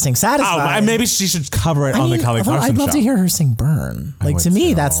hear her sing Satisfied. Maybe she should cover it on the Kelly Clarkson show. I'd love to hear her sing Burn. Like, to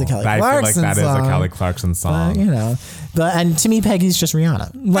me, that's the Kelly Clarkson song. I feel like that is a Kelly Clarkson song. And to me, Peggy's just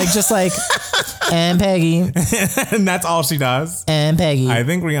Rihanna. And Peggy. And that's all she does. And Peggy. I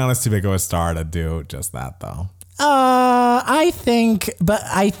think Rihanna's too big of a star to do just that, though. I think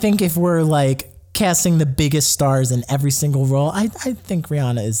if we're casting the biggest stars in every single role, I think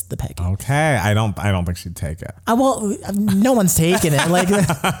Rihanna is the Peggy. Okay, I don't think she'd take it. No one's taking it.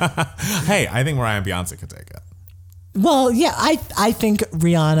 Hey, I think Mariah and Beyonce could take it. Well, yeah, I think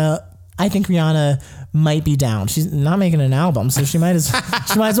Rihanna might be down. She's not making an album, so she might as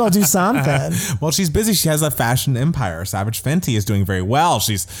well do something. Well, she's busy. She has a fashion empire. Savage Fenty is doing very well.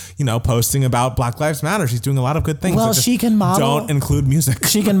 She's, posting about Black Lives Matter. She's doing a lot of good things. Well, she can model. Don't include music.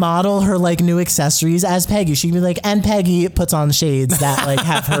 She can model her new accessories as Peggy. She can be like, and Peggy puts on shades that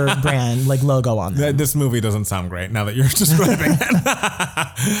have her brand logo on them. This movie doesn't sound great now that you're describing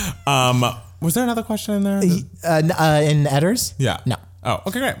it. Was there another question in there? In Edder's? Yeah. No. Oh,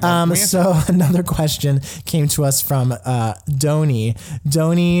 okay, great. So another question came to us from Doni.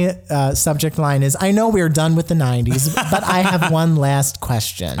 Doni, subject line is, I know we're done with the 90s, but I have one last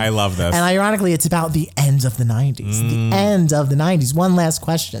question. I love this. And ironically, it's about the end of the 90s. The end of the 90s. One last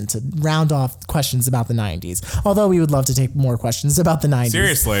question to round off questions about the 90s. Although we would love to take more questions about the 90s.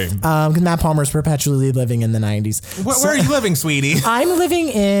 Seriously. Because Matt Palmer's perpetually living in the 90s. Where are you living, sweetie? I'm living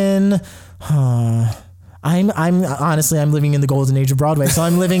in... I'm honestly living in the golden age of Broadway, so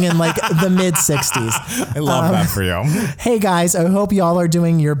I'm living in the mid 60s. I love that for you. Hey guys, I hope y'all are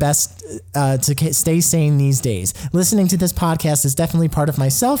doing your best to stay sane these days. Listening to this podcast is definitely part of my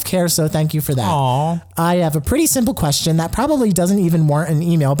self-care, so thank you for that. Aww. I have a pretty simple question that probably doesn't even warrant an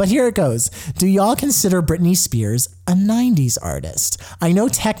email, but here it goes. Do y'all consider Britney Spears a 90s artist? I know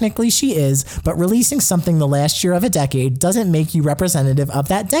technically she is, but releasing something the last year of a decade doesn't make you representative of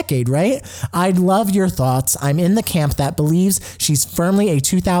that decade, right? I'd love your thoughts. I'm in the camp that believes she's firmly a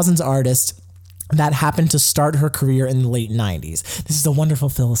 2000s artist that happened to start her career in the late 90s. This is a wonderful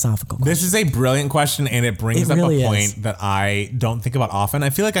philosophical question. This is a brilliant question, and it brings up a point that I don't think about often. I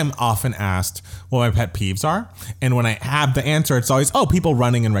feel like I'm often asked what my pet peeves are, and when I have the answer, it's always, people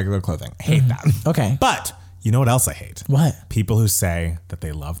running in regular clothing. I hate that. Okay. But you know what else I hate? What? People who say that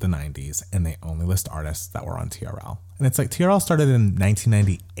they love the 90s and they only list artists that were on TRL. And it's TRL started in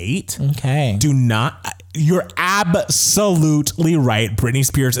 1998. Okay. You're absolutely right. Britney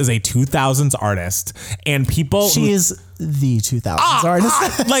Spears is a 2000s artist, and she is the 2000s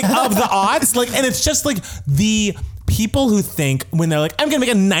artist. Of the odds. And it's just the people who think when they're I'm going to make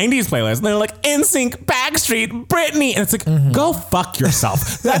a 90s playlist, and they're NSYNC, Backstreet, Britney. And it's go fuck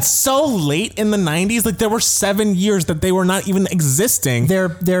yourself. That's so late in the 90s. There were 7 years that they were not even existing.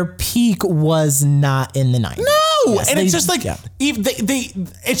 Their peak was not in the 90s. No. Yes, and it's just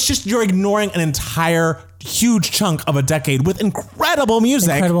it's just you're ignoring an entire huge chunk of a decade with incredible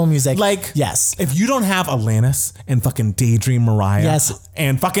music. Incredible music. Like, yes. If you don't have Alanis and fucking Daydream Mariah Yes.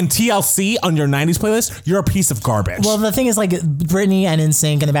 and fucking TLC on your 90s playlist, you're a piece of garbage. Well, the thing is, like, Britney and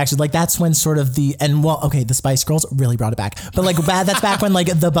NSYNC and the Backstreet, like, that's when sort of the Spice Girls really brought it back. But, like, that's back when, like,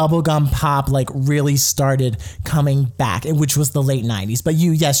 the bubblegum pop, like, really started coming back, which was the late 90s. But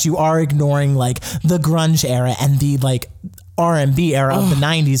you are ignoring, like, the grunge era and the, like, R&B era of the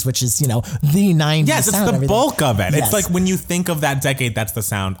 90s, which is, the 90s. Yes, it's sound the bulk of it. Yes. It's like when you think of that decade, that's the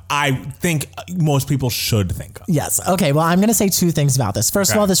sound I think most people should think of. Yes. Okay. Well, I'm going to say two things about this.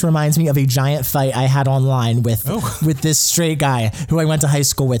 First of all, this reminds me of a giant fight I had online with this straight guy who I went to high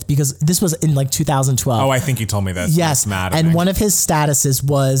school with, because this was in like 2012. Oh, I think you told me this. Yes. It's mad at and me. one of his statuses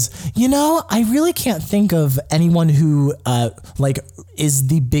was, I really can't think of anyone who is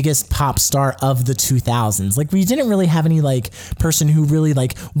the biggest pop star of the 2000s. Like, we didn't really have any like person who really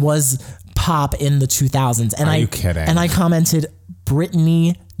like was pop in the 2000s. And Are you kidding? And I commented,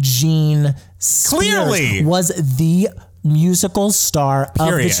 Britney Jean Spears Clearly was the musical star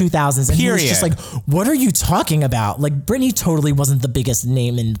of the 2000s. And he was just like, what are you talking about? Like, Britney totally wasn't the biggest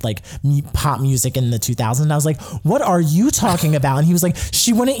name in like pop music in the 2000s. And I was like, what are you talking about? And he was like,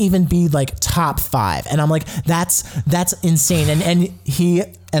 she wouldn't even be like top 5. And I'm like, that's insane. And he,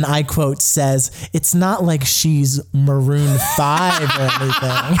 and I quote, says, it's not like she's Maroon 5 or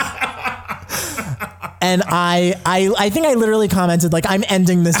anything. And I think I literally commented, like, I'm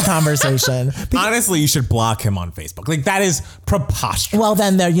ending this conversation. Honestly, you should block him on Facebook. Like, that is preposterous. Well,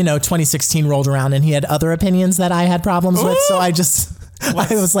 then 2016 rolled around and he had other opinions that I had problems with. So I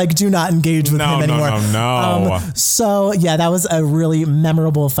was like, do not engage with him anymore. No. So yeah, that was a really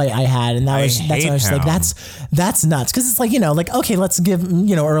memorable fight I had. And that's why I was like, that's nuts. Cause it's like, okay, let's give,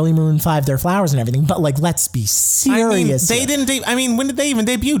 early Maroon 5 their flowers and everything, but like, let's be serious. They didn't, when did they even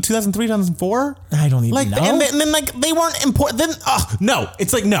debut? 2003, 2004? I don't even know. And then like, they weren't important. Then, no,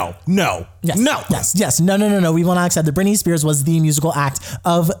 it's like, no. Yes, no. Yes. No. We will not accept that Britney Spears was the musical act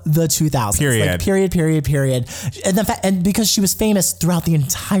of the 2000s. Period. Like, period. And because she was famous throughout the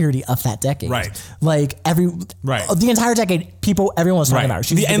entirety of that decade. Right. Like the entire decade, everyone was talking about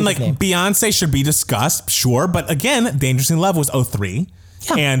her. And like name. Beyonce should be discussed, sure. But again, Dangerous in Love was 2003.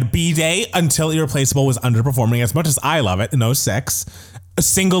 Yeah. And B-Day Until Irreplaceable was underperforming as much as I love it in 06.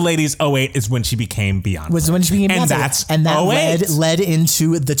 Single Ladies 08 is when she became Beyonce. Was when she became Beyonce. And that led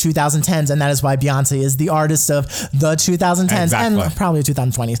into the 2010s, and that is why Beyonce is the artist of the 2010s and probably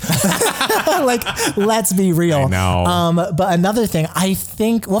 2020s. Like, let's be real. I know. But another thing, I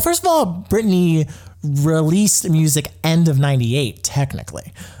think, well, first of all, Britney released music end of 98,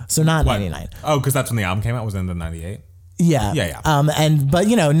 technically. So not 99. Oh, because that's when the album came out, was in the 98? Yeah. But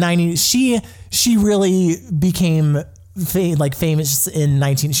 90, she really became famous in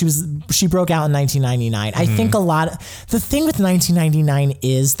she broke out in 1999. I think the thing with 1999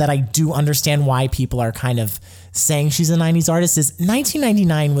 is that I do understand why people are kind of saying she's a 90s artist is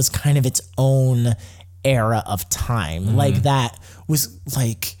 1999 was kind of its own era of time. Like, that was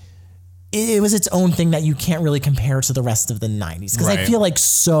like, it was its own thing that you can't really compare to the rest of the 90s. Because I feel like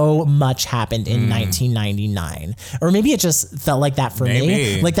so much happened in 1999. Or maybe it just felt like that for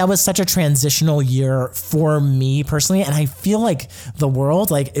me. Like, that was such a transitional year for me personally. And I feel like the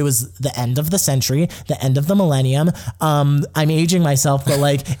world, like, it was the end of the century, the end of the millennium. I'm aging myself, but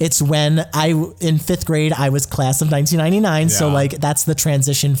like, it's when in 5th grade, I was class of 1999. Yeah. So like, that's the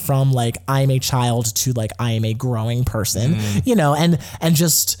transition from like, I'm a child to like, I am a growing person, and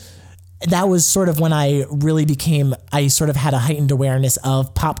just... That was sort of when I sort of had a heightened awareness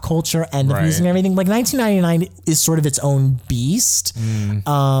of pop culture and music and everything. Like, 1999 is sort of its own beast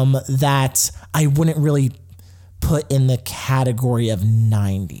that I wouldn't really put in the category of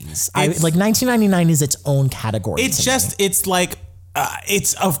 90s. Like, 1999 is its own category.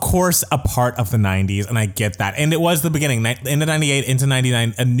 It's of course a part of the 90s, and I get that. And it was the beginning, into 98, into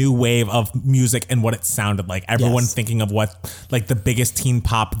 99, a new wave of music and what it sounded like. Everyone thinking of what, like, the biggest teen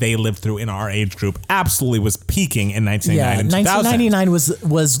pop they lived through in our age group absolutely was peaking in 1999 and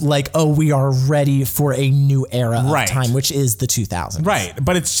 1999 was like, oh, we are ready for a new era of time, which is the 2000s. Right.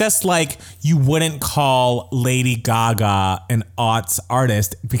 But it's just like, you wouldn't call Lady Gaga an aughts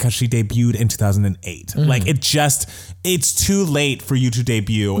artist because she debuted in 2008. Like, it's too late for you to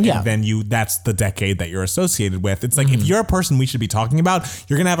debut, and then that's the decade that you're associated with. It's like, if you're a person we should be talking about,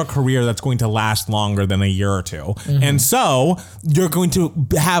 you're going to have a career that's going to last longer than a year or two. And so you're going to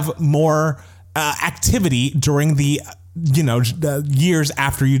have more activity during the years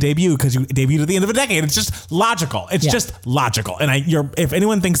after you debut, because you debuted at the end of a decade. It's just logical. It's just logical. And if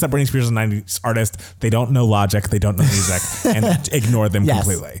anyone thinks that Britney Spears is a 90s artist, they don't know logic, they don't know music, and ignore them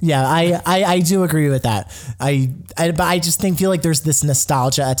completely. Yeah, I do agree with that. But I just feel like there's this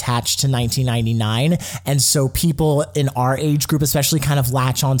nostalgia attached to 1999, and so people in our age group especially kind of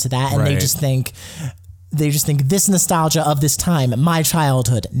latch onto that, and they just think this nostalgia of this time, my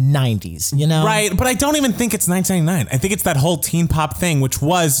childhood, 90s, Right, but I don't even think it's 1999. I think it's that whole teen pop thing, which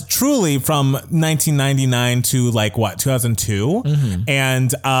was truly from 1999 to 2002. Mm-hmm.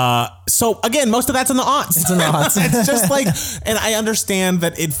 And so again, most of that's in the aughts. It's in the aughts. It's just and I understand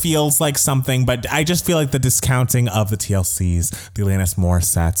that it feels like something, but I just feel like the discounting of the TLCs, the Alanis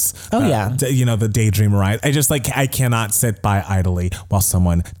Morissettes, the Daydream Ride. I just I cannot sit by idly while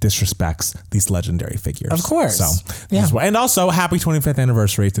someone disrespects these legendary figures. Of course. So, and also happy 25th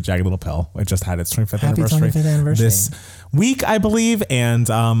anniversary to Jagged Little Pill. It just had its 25th anniversary. 25th anniversary this week, I believe. And,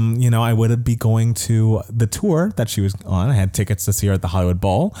 I would be going to the tour that she was on. I had tickets to see her at the Hollywood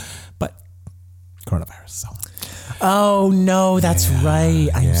Bowl, but coronavirus. So. Oh no, that's right.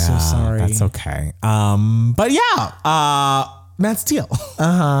 I'm so sorry. That's okay. But Matt Steele.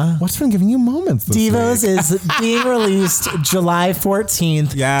 What's been giving you moments this Divos week? is being released July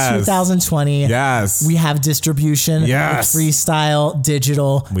 14th, 2020. Yes. We have distribution. Yes. Freestyle,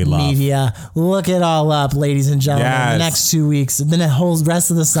 digital, media. Look it all up, ladies and gentlemen. Yes. The next 2 weeks, then the whole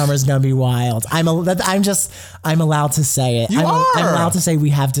rest of the summer is going to be wild. I'm allowed to say it. I'm allowed to say we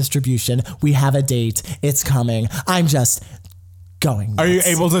have distribution. We have a date. It's coming. I'm just going nuts. Are you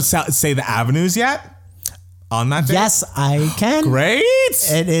able to say the avenues yet? On that day? Yes, I can. Great.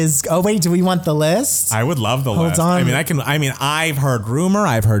 It is. Oh wait, do we want the list? I would love the list. On. I've heard rumor,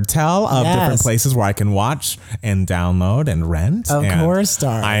 I've heard tell of different places where I can watch and download and rent. Of course,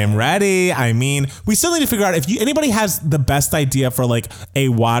 darling. I am ready. We still need to figure out if anybody has the best idea for a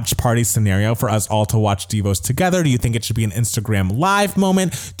watch party scenario for us all to watch Divos together. Do you think it should be an Instagram live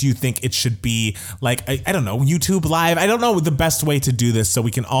moment? Do you think it should be I don't know, YouTube live? I don't know the best way to do this so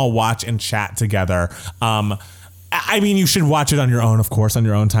we can all watch and chat together. You should watch it on your own, of course, on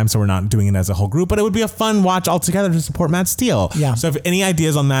your own time, so we're not doing it as a whole group, but it would be a fun watch all together to support Matt Steele. Yeah. So if any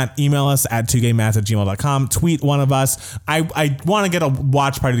ideas on that, email us at 2gaymats@gmail.com, tweet one of us. I want to get a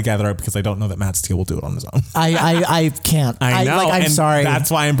watch party together because I don't know that Matt Steele will do it on his own. I can't. I know. I'm sorry. That's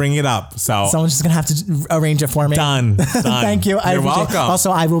why I'm bringing it up. So someone's just going to have to arrange it for me. Done. Thank you. You're welcome.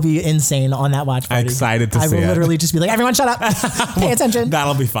 Also, I will be insane on that watch party. Excited to see it. I will literally just be like, everyone shut up. Pay attention.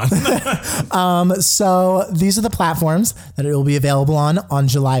 That'll be fun. So these are the platforms that it will be available on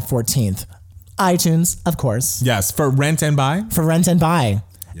July 14th. iTunes, of course. Yes, for rent and buy.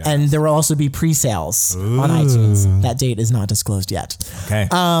 Yes. And there will also be pre-sales on iTunes. That date is not disclosed yet. Okay.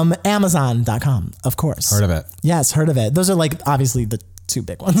 Amazon.com, of course. Heard of it. Yes, heard of it. Those are obviously the two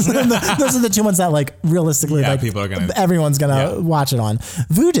big ones. Those are the two ones that realistically people are gonna, everyone's gonna watch it on.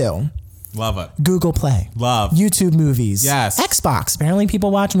 Vudu. Love it. Google Play. Love. YouTube Movies. Yes. Xbox. Apparently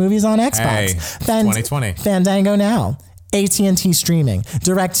people watch movies on Xbox. Hey, 2020. Fandango Now. AT&T Streaming.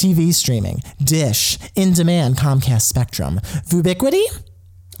 DirecTV Streaming. Dish. In Demand. Comcast Spectrum. Vubiquity.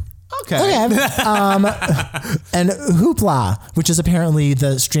 Okay. And Hoopla, which is apparently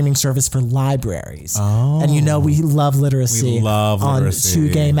the streaming service for libraries. Oh. And we love literacy. We love literacy. On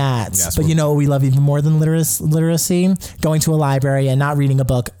 2 Gay Mats. Yes, but what we love even more than literacy? Going to a library and not reading a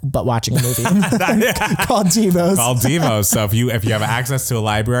book, but watching a movie. Called Divos. So if you have access to a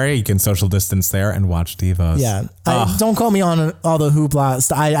library, you can social distance there and watch Divos. Yeah. Don't quote me on all the Hoopla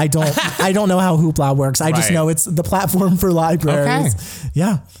stuff. I don't know how Hoopla works. I just know it's the platform for libraries. Okay.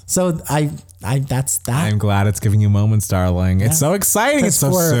 Yeah. So that's that. I'm glad it's giving you moments, darling. Yeah. It's so exciting. It's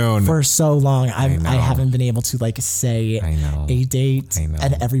so soon. For so long, I haven't been able to say a date,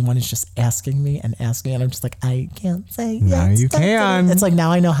 and everyone is just asking me, and I'm just I can't say. Now you can. It's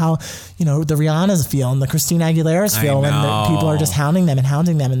now I know how the Rihanna's feel and the Christina Aguilera's feel, and people are just hounding them,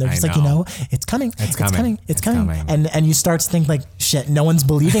 and they're just it's coming, it's coming, and you start to think shit, no one's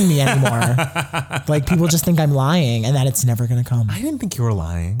believing me anymore. People just think I'm lying, and that it's never gonna come. I didn't think you were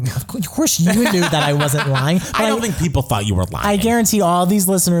lying. Of course you knew that I wasn't lying. I don't think people thought you were lying. I guarantee all these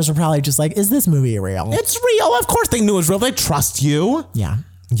listeners were probably just is this movie real? It's real. Of course they knew it was real. They trust you. Yeah.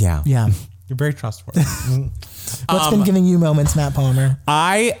 You're very trustworthy. What's been giving you moments, Matt Palmer?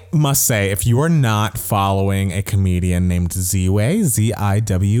 I must say, if you are not following a comedian named Ziwe,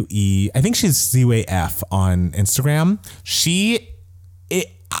 Z-I-W-E, I think she's Ziwe F on Instagram.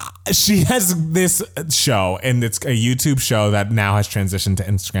 she has this show, and it's a YouTube show that now has transitioned to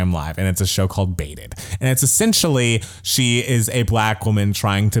Instagram Live, and it's a show called Baited. And it's essentially, she is a black woman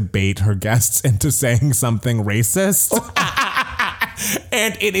trying to bait her guests into saying something racist.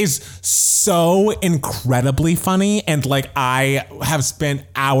 And it is so incredibly funny. And like, I have spent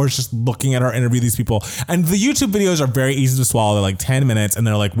hours just looking at her interview these people. And the YouTube videos are very easy to swallow. They're like 10 minutes and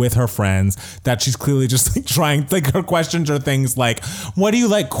they're like with her friends that she's clearly just like trying, like her questions are things like, what do you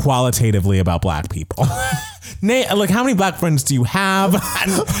like qualitatively about black people? Like, how many black friends do you have?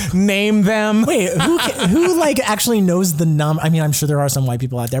 Name them. Wait, who like actually knows the number? I mean, I'm sure there are some white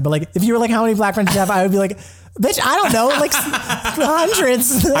people out there, but like, if you were like, how many black friends do you have? I would be like, bitch, I don't know, like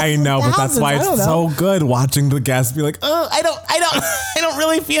hundreds. I know, but that's why it's so good watching the guests be like, oh, I don't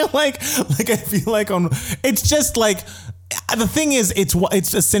really feel like I feel like it's just like, the thing is,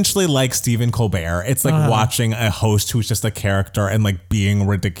 it's essentially like Stephen Colbert. It's like watching a host who's just a character and like being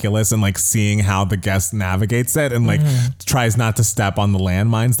ridiculous and like seeing how the guest navigates it and like tries not to step on the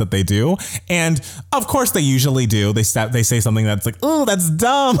landmines that they do. And of course they usually do. They say something that's like, oh, that's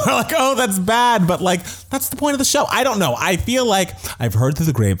dumb, or like, oh, that's bad. But like, that's the point of the show. I don't know. I feel like I've heard through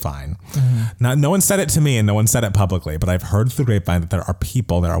the grapevine. No one said it to me and no one said it publicly, but I've heard through the grapevine that there are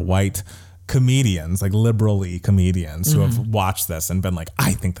people that are white comedians, like liberally comedians who have watched this and been like,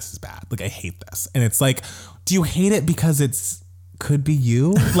 I think this is bad. Like, I hate this. And it's like, do you hate it because it's could be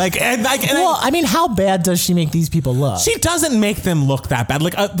you? I mean, how bad does she make these people look? She doesn't make them look that bad.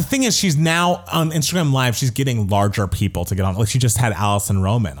 Like, the thing is, she's now on Instagram Live, she's getting larger people to get on. Like, she just had Allison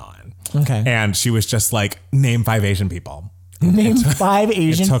Roman on. Okay. And she was just like, name 5 Asian people. Name 5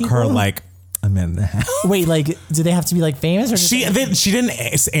 Asian people? It took her like a minute and a half. Wait, like, do they have to be like famous? Or she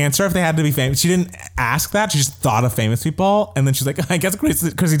didn't answer if they had to be famous. She didn't ask that. She just thought of famous people. And then she's like, I guess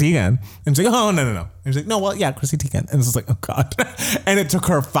Chrissy Teigen. And she's like, oh, no. And she's like, no, well, yeah, Chrissy Teigen. And it's just like, oh, God. And it took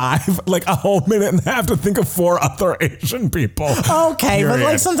her a whole minute and a half to think of 4 other Asian people. Okay, period. But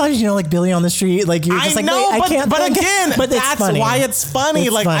like sometimes, like Billy on the street, like you're just I can't. But again, that's why it's funny.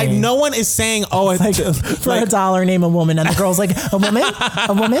 It's like, funny. No one is saying, oh, it's like, for $1, name a woman. And the girl's like, a woman?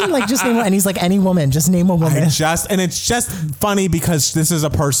 A woman? Like, just name one. And he's like, any woman, just name a woman. And it's just funny because this is a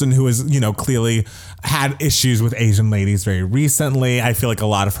person who is, clearly had issues with Asian ladies very recently. I feel like a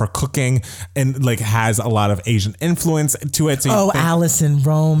lot of her cooking and like has a lot of Asian influence to it. So Allison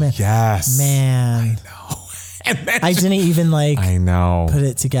Roman. Yes. Man. I know. And I didn't even put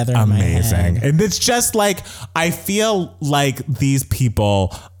it together. Amazing. In my head. And it's just like, I feel like these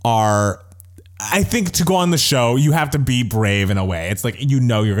people are, I think to go on the show, you have to be brave in a way. It's like, you're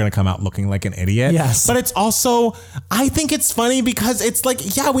going to come out looking like an idiot. Yes. But it's also, I think it's funny because it's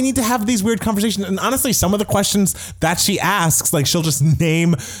like, yeah, we need to have these weird conversations. And honestly, some of the questions that she asks, like she'll just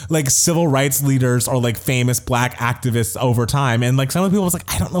name like civil rights leaders or like famous black activists over time. And like some of the people was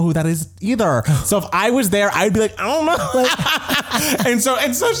like, I don't know who that is either. So if I was there, I'd be like, I don't know. and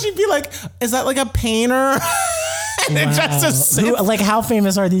so she'd be like, is that like a painter? And wow. Like, how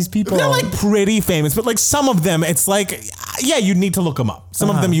famous are these people? They're like pretty famous, but like some of them, it's like, yeah, you need to look them up. Some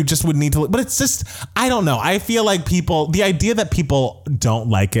of them you just would need to look, but it's just, I don't know. I feel like the idea that people don't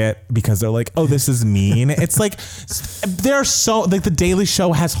like it because they're like, oh, this is mean. It's like, they're so, like the Daily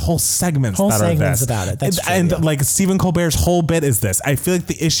Show has whole segments about it. That's true, and like Stephen Colbert's whole bit is this. I feel like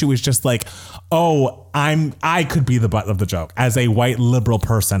the issue is just like, oh, I could be the butt of the joke. As a white liberal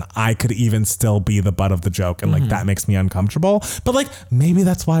person, I could even still be the butt of the joke. And like, that makes me uncomfortable. But like, maybe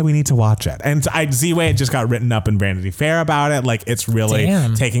that's why we need to watch it. And Z-Way just got written up in Vanity Fair about it. Like, it's really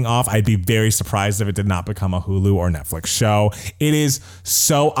taking off. I'd be very surprised if it did not become a Hulu or Netflix show. It is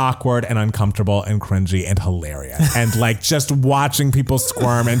so awkward and uncomfortable and cringy and hilarious. And like, just watching people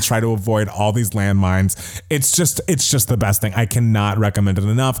squirm and try to avoid all these landmines. It's just the best thing. I cannot recommend it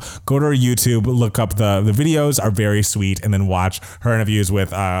enough. Go to her YouTube, look up the videos are very sweet, and then watch her interviews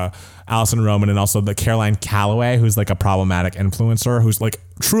with Allison Roman and also the Caroline Calloway, who's like a problematic influencer who's like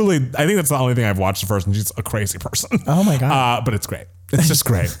truly, I think that's the only thing I've watched the first, and she's a crazy person. Oh my God. But it's great. It's just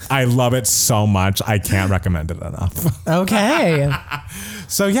great. I love it so much. I can't recommend it enough. Okay.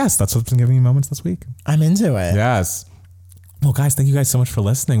 So yes, that's what's been giving me moments this week. I'm into it. Yes. Well, guys, thank you guys so much for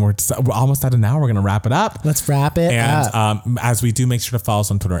listening. We're almost at an hour. We're going to wrap it up. Let's wrap it up. And as we do, make sure to follow us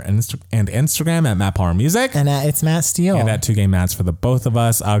on Twitter and Instagram at Matt Palmer Music. And it's Matt Steele. And at 2Gay Mats for the both of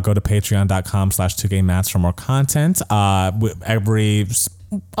us. Go to patreon.com/2Gay Mats for more content. A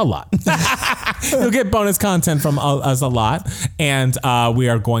lot. You'll get bonus content from us a lot. And we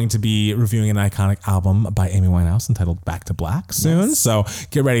are going to be reviewing an iconic album by Amy Winehouse entitled Back to Black soon. Yes. So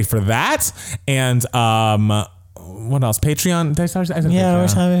get ready for that. And what else? Patreon. Did I said Yeah,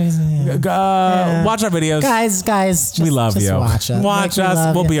 Patreon. we're talking. Watch our videos. Guys, just, we love you. Watch us. Watch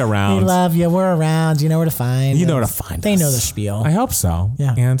us. We'll be around. We love you. We're around. You know where to find us. You know where to find us. They know the spiel. I hope so.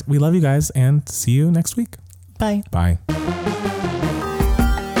 Yeah. And we love you guys and see you next week. Bye. Bye.